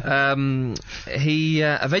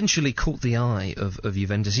eventually caught the eye of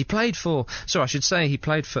Juventus. He played for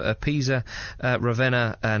Pisa,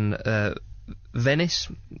 Ravenna and Venice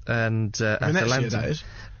and Atalanta. That is.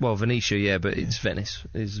 Well, Venetia, yeah, but it's Venice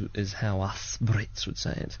is how us Brits would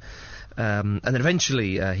say it. And then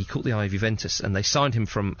eventually he caught the eye of Juventus and they signed him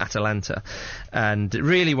from Atalanta. And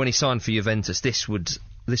really, when he signed for Juventus, this was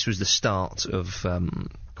the start of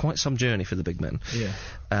quite some journey for the big man. Yeah.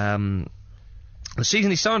 The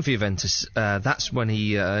season he signed for Juventus, that's when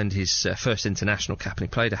he earned his first international cap, and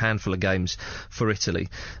he played a handful of games for Italy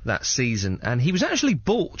that season. And he was actually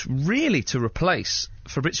bought really to replace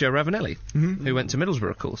Fabrizio Ravanelli, who went to Middlesbrough,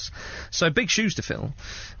 of course. So big shoes to fill.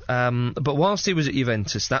 But whilst he was at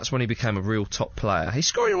Juventus, that's when he became a real top player. His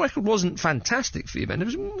scoring record wasn't fantastic for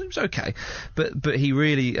Juventus. It was okay. But he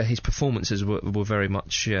really, his performances were very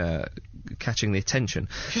much catching the attention.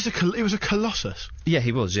 He was a colossus. Yeah,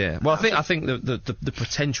 he was, yeah. Well, I think the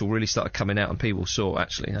potential really started coming out, and people saw,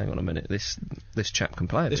 actually, hang on a minute, this chap can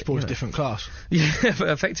play a bit. This boy's different class. Yeah,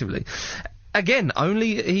 effectively. Again,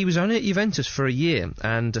 he was only at Juventus for a year,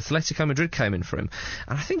 and Atletico Madrid came in for him,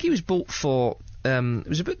 and I think he was bought for it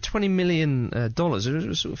was about $20 million. It was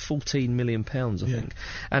sort of £14 million, I think.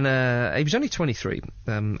 And he was only 23,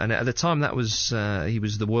 and at the time that was he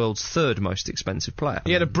was the world's third most expensive player.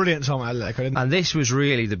 He had a brilliant time at Atletico, didn't he? And this was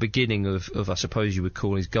really the beginning of I suppose you would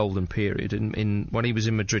call his golden period. When he was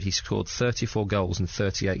in Madrid, he scored 34 goals in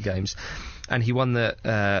 38 games, and he won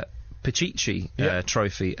the Pichichi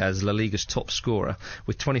trophy as La Liga's top scorer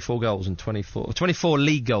with 24 goals and 24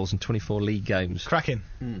 league goals and 24 league games. Cracking.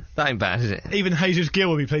 That ain't bad, is it? Even Jesus Gill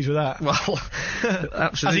would be pleased with that. Well,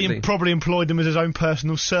 absolutely. As he probably employed him as his own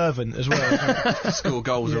personal servant as well. Score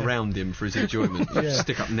goals around him for his enjoyment.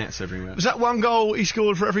 Stick up nets everywhere. Was that one goal he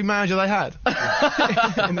scored for every manager they had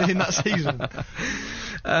in that season?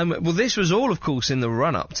 Well, this was all, of course, in the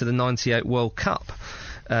run-up to the '98 World Cup.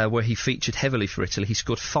 Where he featured heavily for Italy. He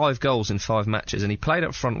scored 5 goals in 5 matches, and he played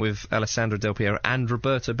up front with Alessandro Del Piero and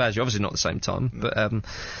Roberto Baggio. Obviously not at the same time, but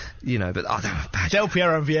they were Baggio. Del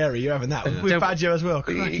Piero and Vieri, you're having that with Baggio as well.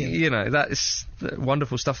 That is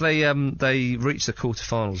wonderful stuff. They reached the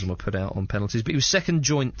quarterfinals and were put out on penalties, but he was second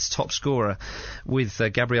joint top scorer with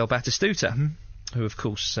Gabriel Batistuta, who of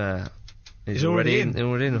course is already in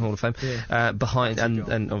the Hall of Fame. Behind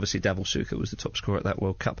and obviously Davor Suker was the top scorer at that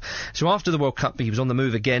World Cup. So after the World Cup, he was on the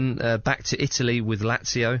move again, back to Italy with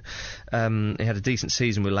Lazio. He had a decent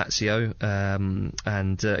season with Lazio,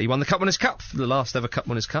 and he won the Cup Winners' Cup, the last ever Cup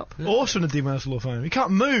Winners' Cup. Awesome, the Di Matteo Hall of Fame. He can't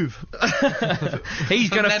move. He's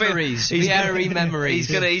going to memories. He's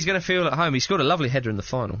going to feel at home. He scored a lovely header in the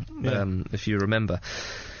final, if you remember.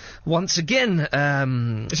 Once again,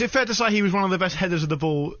 is it fair to say he was one of the best headers of the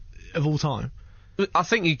ball of all time? I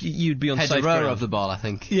think you'd be on safe ground. Header of the ball, I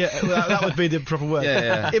think. Yeah, well, that would be the proper word.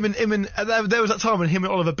 Him and there was that time when him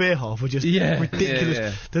and Oliver Bierhoff were just ridiculous.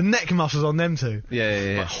 Yeah. The neck muscles on them two.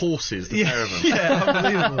 Like horses, the pair of them. Yeah,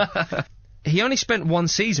 unbelievable. He only spent 1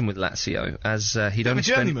 season with Lazio, as he'd only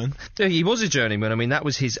spent... journeyman? He was a journeyman. I mean, that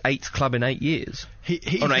was his 8th club in 8 years.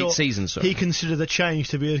 On 8 seasons, sorry. He considered the change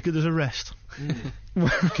to be as good as a rest.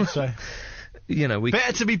 Could say.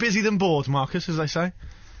 Better to be busy than bored, Marcus, as they say.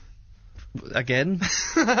 Again,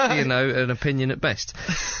 an opinion at best.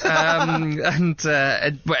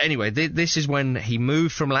 But anyway, this is when he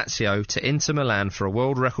moved from Lazio to Inter Milan for a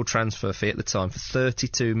world record transfer fee at the time for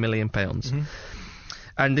 £32 million.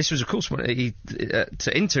 And this was, of course, when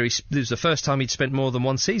to Inter, this was the first time he'd spent more than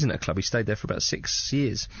 1 season at a club. He stayed there for about 6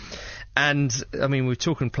 years. And, I mean, we're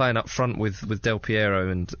talking playing up front with Del Piero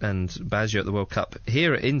and Baggio at the World Cup.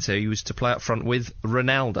 Here at Inter, he was to play up front with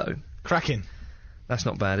Ronaldo. Cracking. That's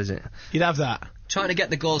not bad, is it? You'd have that. Trying to get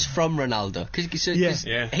the goals from Ronaldo, because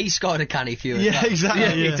he scored a canny few.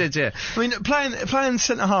 Exactly. He did. Yeah. I mean, playing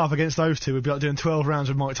centre half against those two would be like doing 12 rounds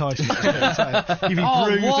with Mike Tyson. You'd be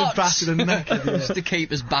bruised and battered and naked. Just the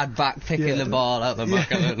keeper's bad back picking the ball out the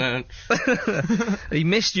back of the net. He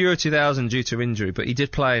missed Euro 2000 due to injury, but he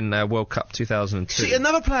did play in World Cup 2002. See,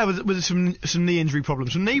 another player with some knee injury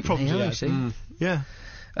problems, some knee problems. Yeah.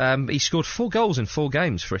 He scored 4 goals in 4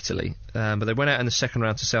 games for Italy, but they went out in the second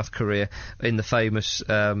round to South Korea in the famous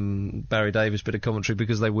Barry Davies bit of commentary,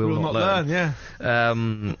 because they will not learn.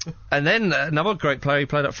 And then another great player he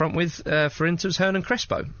played up front with for Inter was Hernan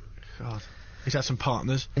Crespo. God. He's had some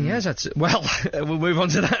partners. He has had well, we'll move on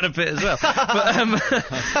to that in a bit as well.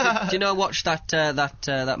 But, do you know, watch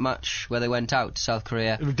that match where they went out to South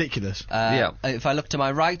Korea? Ridiculous. If I looked to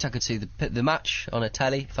my right, I could see the match on a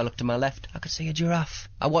telly. If I looked to my left, I could see a giraffe.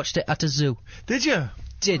 I watched it at a zoo. Did you?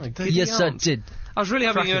 Yes, I did. I was really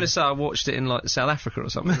hoping you were going to say I watched it in like South Africa or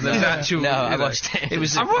something. I watched it.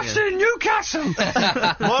 I watched it in Newcastle.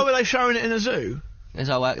 Why were they showing it in a zoo?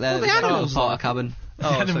 As I worked there, the animals part of cabin.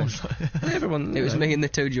 Everyone. It was me and the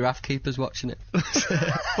 2 giraffe keepers watching it.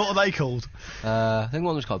 What are they called? I think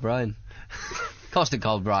one was called Brian. Constant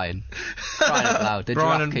called Brian. Brian out loud. The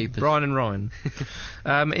giraffe keepers. Brian and Ryan.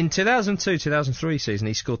 In 2002-2003 season,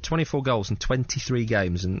 he scored 24 goals in 23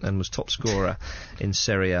 games and was top scorer in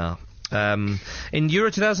Serie A. In Euro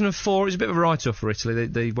 2004, it was a bit of a write-off for Italy.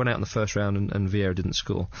 They went out in the first round and Vieira didn't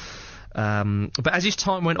score. But as his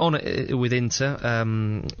time went on with Inter,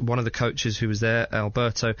 one of the coaches who was there,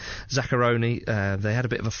 Alberto Zaccaroni, they had a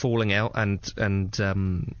bit of a falling out, and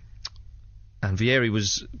Vieri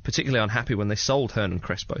was particularly unhappy when they sold Hernan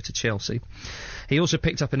Crespo to Chelsea. He also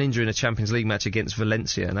picked up an injury in a Champions League match against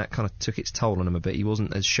Valencia, and that kind of took its toll on him a bit. He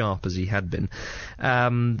wasn't as sharp as he had been.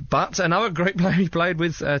 But another great player he played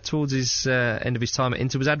with towards his end of his time at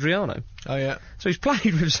Inter was Adriano. Oh, yeah. So he's played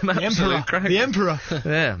with some absolute crack. The Emperor.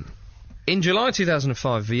 Yeah. In July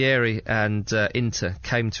 2005, Vieri and Inter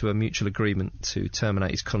came to a mutual agreement to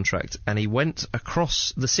terminate his contract, and he went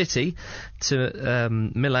across the city to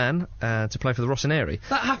Milan to play for the Rossoneri.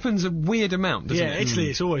 That happens a weird amount, doesn't it? Yeah,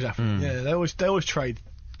 Italy, it's always happened. Yeah, they always trade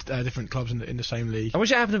different clubs in the same league. I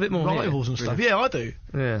wish it happened a bit more rivals and stuff. Yeah, I do.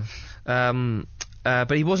 Yeah.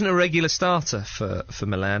 But he wasn't a regular starter for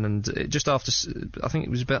Milan, and just after, I think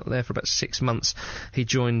it was there for about 6 months, he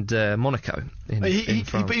joined Monaco in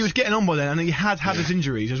France. But he was getting on by then, and he had his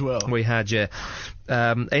injuries as well. We had, yeah.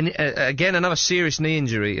 And again, another serious knee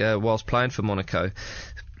injury whilst playing for Monaco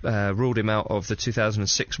ruled him out of the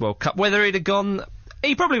 2006 World Cup. Whether he'd have gone,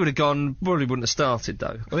 he probably would have gone, probably wouldn't have started,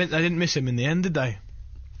 though. I mean, they didn't miss him in the end, did they?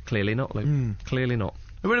 Clearly not, Luke. Clearly not.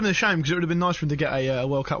 It would have been a shame, because it would have been nice for him to get a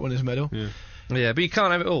World Cup winners' medal. Yeah, but you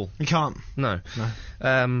can't have it all. You can't. No.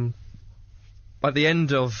 At the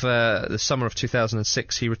end of the summer of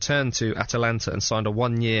 2006, he returned to Atalanta and signed a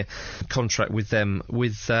 1-year contract with them. It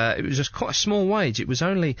was just quite a small wage. It was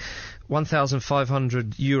only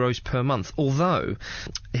 €1,500 per month, although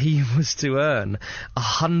he was to earn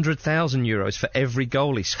 €100,000 for every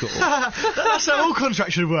goal he scored. That's how all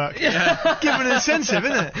contracts should work. Yeah. Give him an incentive,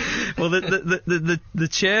 isn't it? Well, the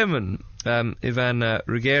chairman, Ivan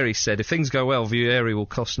Ruggeri, said, if things go well, Vieri will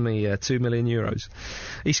cost me €2 million.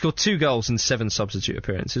 He scored 2 goals in 7 substitute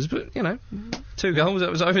appearances, but, 2 goals,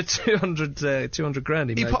 that was over 200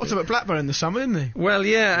 grand. He popped up at Blackburn in the summer, didn't he? Well,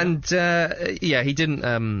 yeah, and he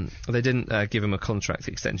didn't. They didn't give him a contract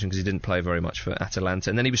extension because he didn't play very much for Atalanta,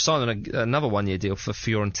 and then he was signed on another 1-year deal for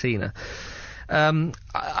Fiorentina. I'll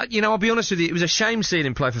be honest with you, it was a shame seeing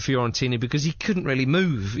him play for Fiorentina because he couldn't really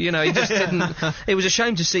move. He just didn't. It was a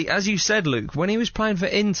shame to see, as you said, Luke, when he was playing for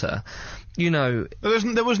Inter. There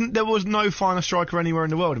was no finer striker anywhere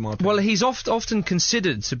in the world, in my opinion. Well, he's often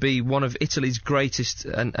considered to be one of Italy's greatest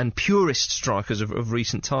and purest strikers of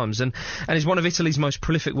recent times, and is one of Italy's most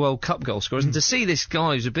prolific World Cup goal scorers. And to see this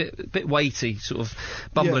guy who's a bit weighty, sort of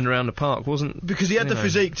bumbling around the park, wasn't, because he had the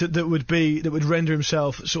physique that would render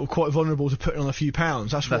himself sort of quite vulnerable to putting on a few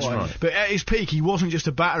pounds. That's why. Right. But at his peak, he wasn't just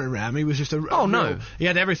a battering ram. He was just no. He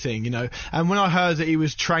had everything, And when I heard that he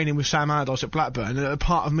was training with Sam Allardyce at Blackburn, a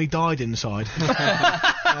part of me died inside.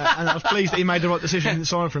 And I was pleased that he made the right decision and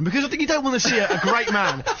signed for him, because I think you don't want to see a great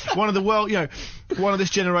man, one of the world, one of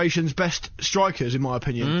this generation's best strikers, in my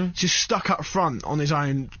opinion, just stuck up front on his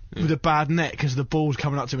own with a bad net because the ball's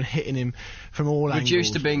coming up to him and hitting him from all angles.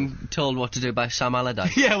 Reduced to being told what to do by Sam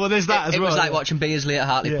Allardyce. Yeah, well, there's that as well. It was like watching Beardsley at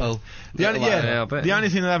Hartlepool. The only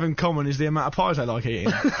thing they have in common is the amount of pies they like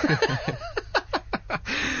eating.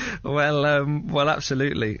 Well,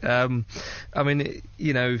 absolutely.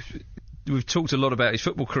 We've talked a lot about his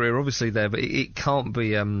football career, obviously, there, but it can't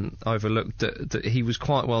be overlooked that he was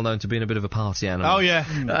quite well known to being a bit of a party animal. Oh, yeah.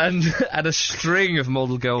 And had a string of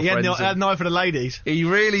model girlfriends. He had an eye for the ladies. He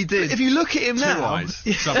really did. But if you look at him now... 2 eyes.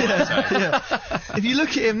 If you look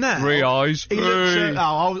at him now... 3 eyes. He looks,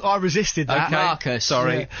 I resisted that. Okay. Marcus.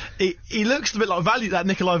 Sorry. Yeah. He looks a bit like that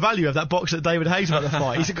Nikolai Value of that boxer that David Hayes had to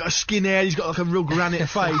fight. He's got a skin head, he's got like a real granite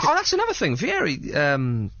face. Oh, that's another thing.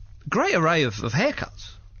 Vieri, great array of haircuts.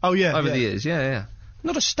 Oh, yeah. Over the years, yeah.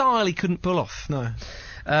 Not a style he couldn't pull off. No.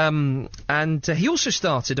 And he also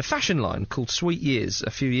started a fashion line called Sweet Years a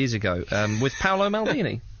few years ago with Paolo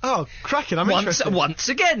Maldini. Oh, cracking, I'm interested. Once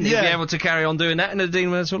again, he'll be able to carry on doing that in the Dean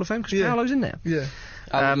Winners Hall of Fame, because Paolo's in there. Yeah.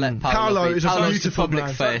 Paolo is a beautiful public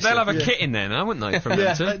man. face. They'll have a kit in there now, wouldn't they? From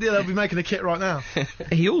they'll be making a kit right now.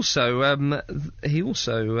 He also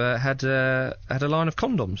had a line of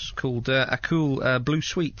condoms called Akul Blue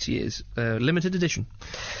Sweet Years, limited edition.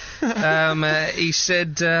 He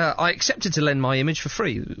said, I accepted to lend my image for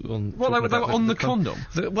free. They were on the condom.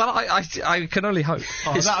 I can only hope.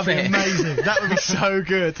 Oh, that would be amazing. That would be so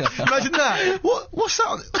good. Imagine that. What's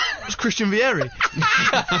that? It's Christian Vieri.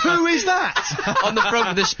 Who is that? On the front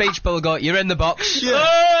of the speech bubble, go, you're in the box. Yeah.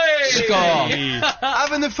 Score.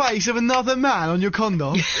 Having the face of another man on your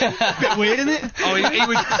condom. Bit weird, isn't it? Oh, he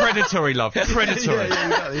was predatory, love. Predatory.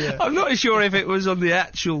 Yeah. I'm not sure if it was on the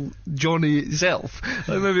actual Johnny itself,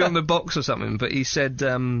 like maybe on the box or something, but he said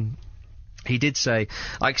He did say,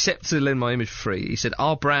 I accept to lend my image for free. He said,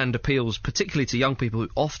 our brand appeals particularly to young people who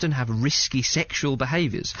often have risky sexual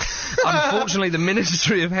behaviours. Unfortunately, the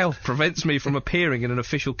Ministry of Health prevents me from appearing in an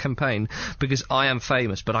official campaign because I am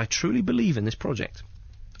famous, but I truly believe in this project.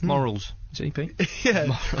 Morals. GP?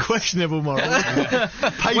 Yeah, questionable morals.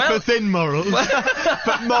 Paper-thin morals,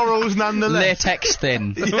 but morals nonetheless. Latex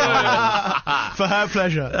thin. Yeah. For her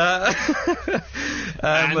pleasure.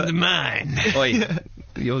 And mine. Oi,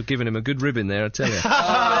 you're giving him a good ribbon there, I tell you.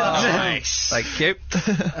 Nice. Thank you.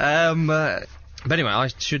 But anyway, I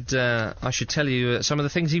should tell you some of the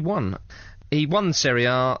things he won. He won Serie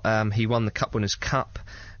A, he won the Cup Winners' Cup,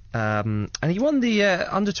 and he won the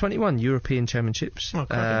Under-21 European Championships. Oh,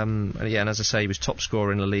 and as I say, he was top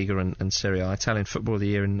scorer in La Liga and Serie A, Italian Footballer of the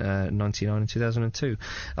Year in 99 and 2002,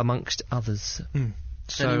 amongst others.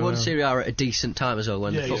 So he won Serie A at a decent time as well,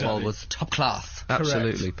 when the football was top class.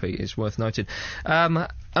 Absolutely, Pete, it's worth noting. And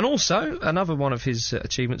also, another one of his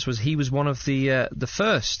achievements was he was one of the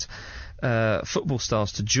first football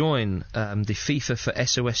stars to join the FIFA for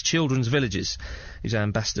SOS Children's Villages. He's an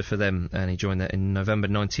ambassador for them, and he joined that in November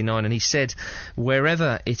 99, and he said,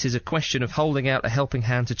 wherever it is a question of holding out a helping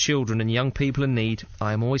hand to children and young people in need,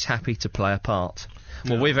 I am always happy to play a part.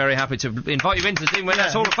 Well, we're very happy to invite you into the team when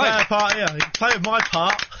that's all play a part, yeah. You can play with my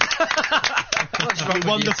part. You're a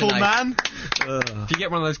wonderful man. If you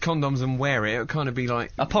get one of those condoms and wear it, it'll kind of be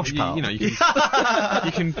like a posh part. You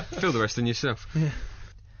can feel the rest in yourself. Yeah.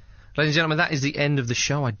 Ladies and gentlemen, that is the end of the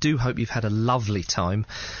show. I do hope you've had a lovely time.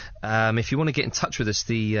 If you want to get in touch with us,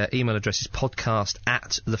 the email address is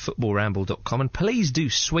podcast@thefootballramble.com, and please do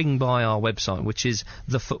swing by our website, which is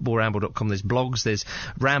thefootballramble.com. There's blogs, there's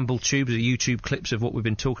Ramble Tubes, YouTube clips of what we've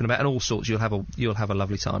been talking about, and all sorts. You'll have a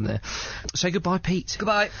lovely time there. Say goodbye, Pete.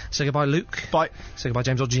 Goodbye. Say goodbye, Luke. Bye. Say goodbye,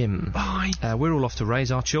 James or Jim. Bye. We're all off to raise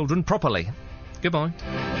our children properly. Goodbye.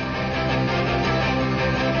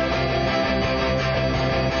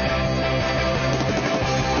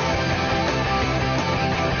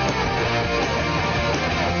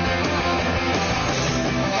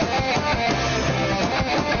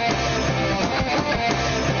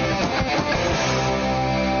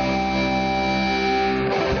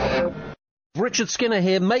 Richard Skinner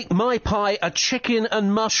here. Make my pie a chicken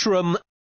and mushroom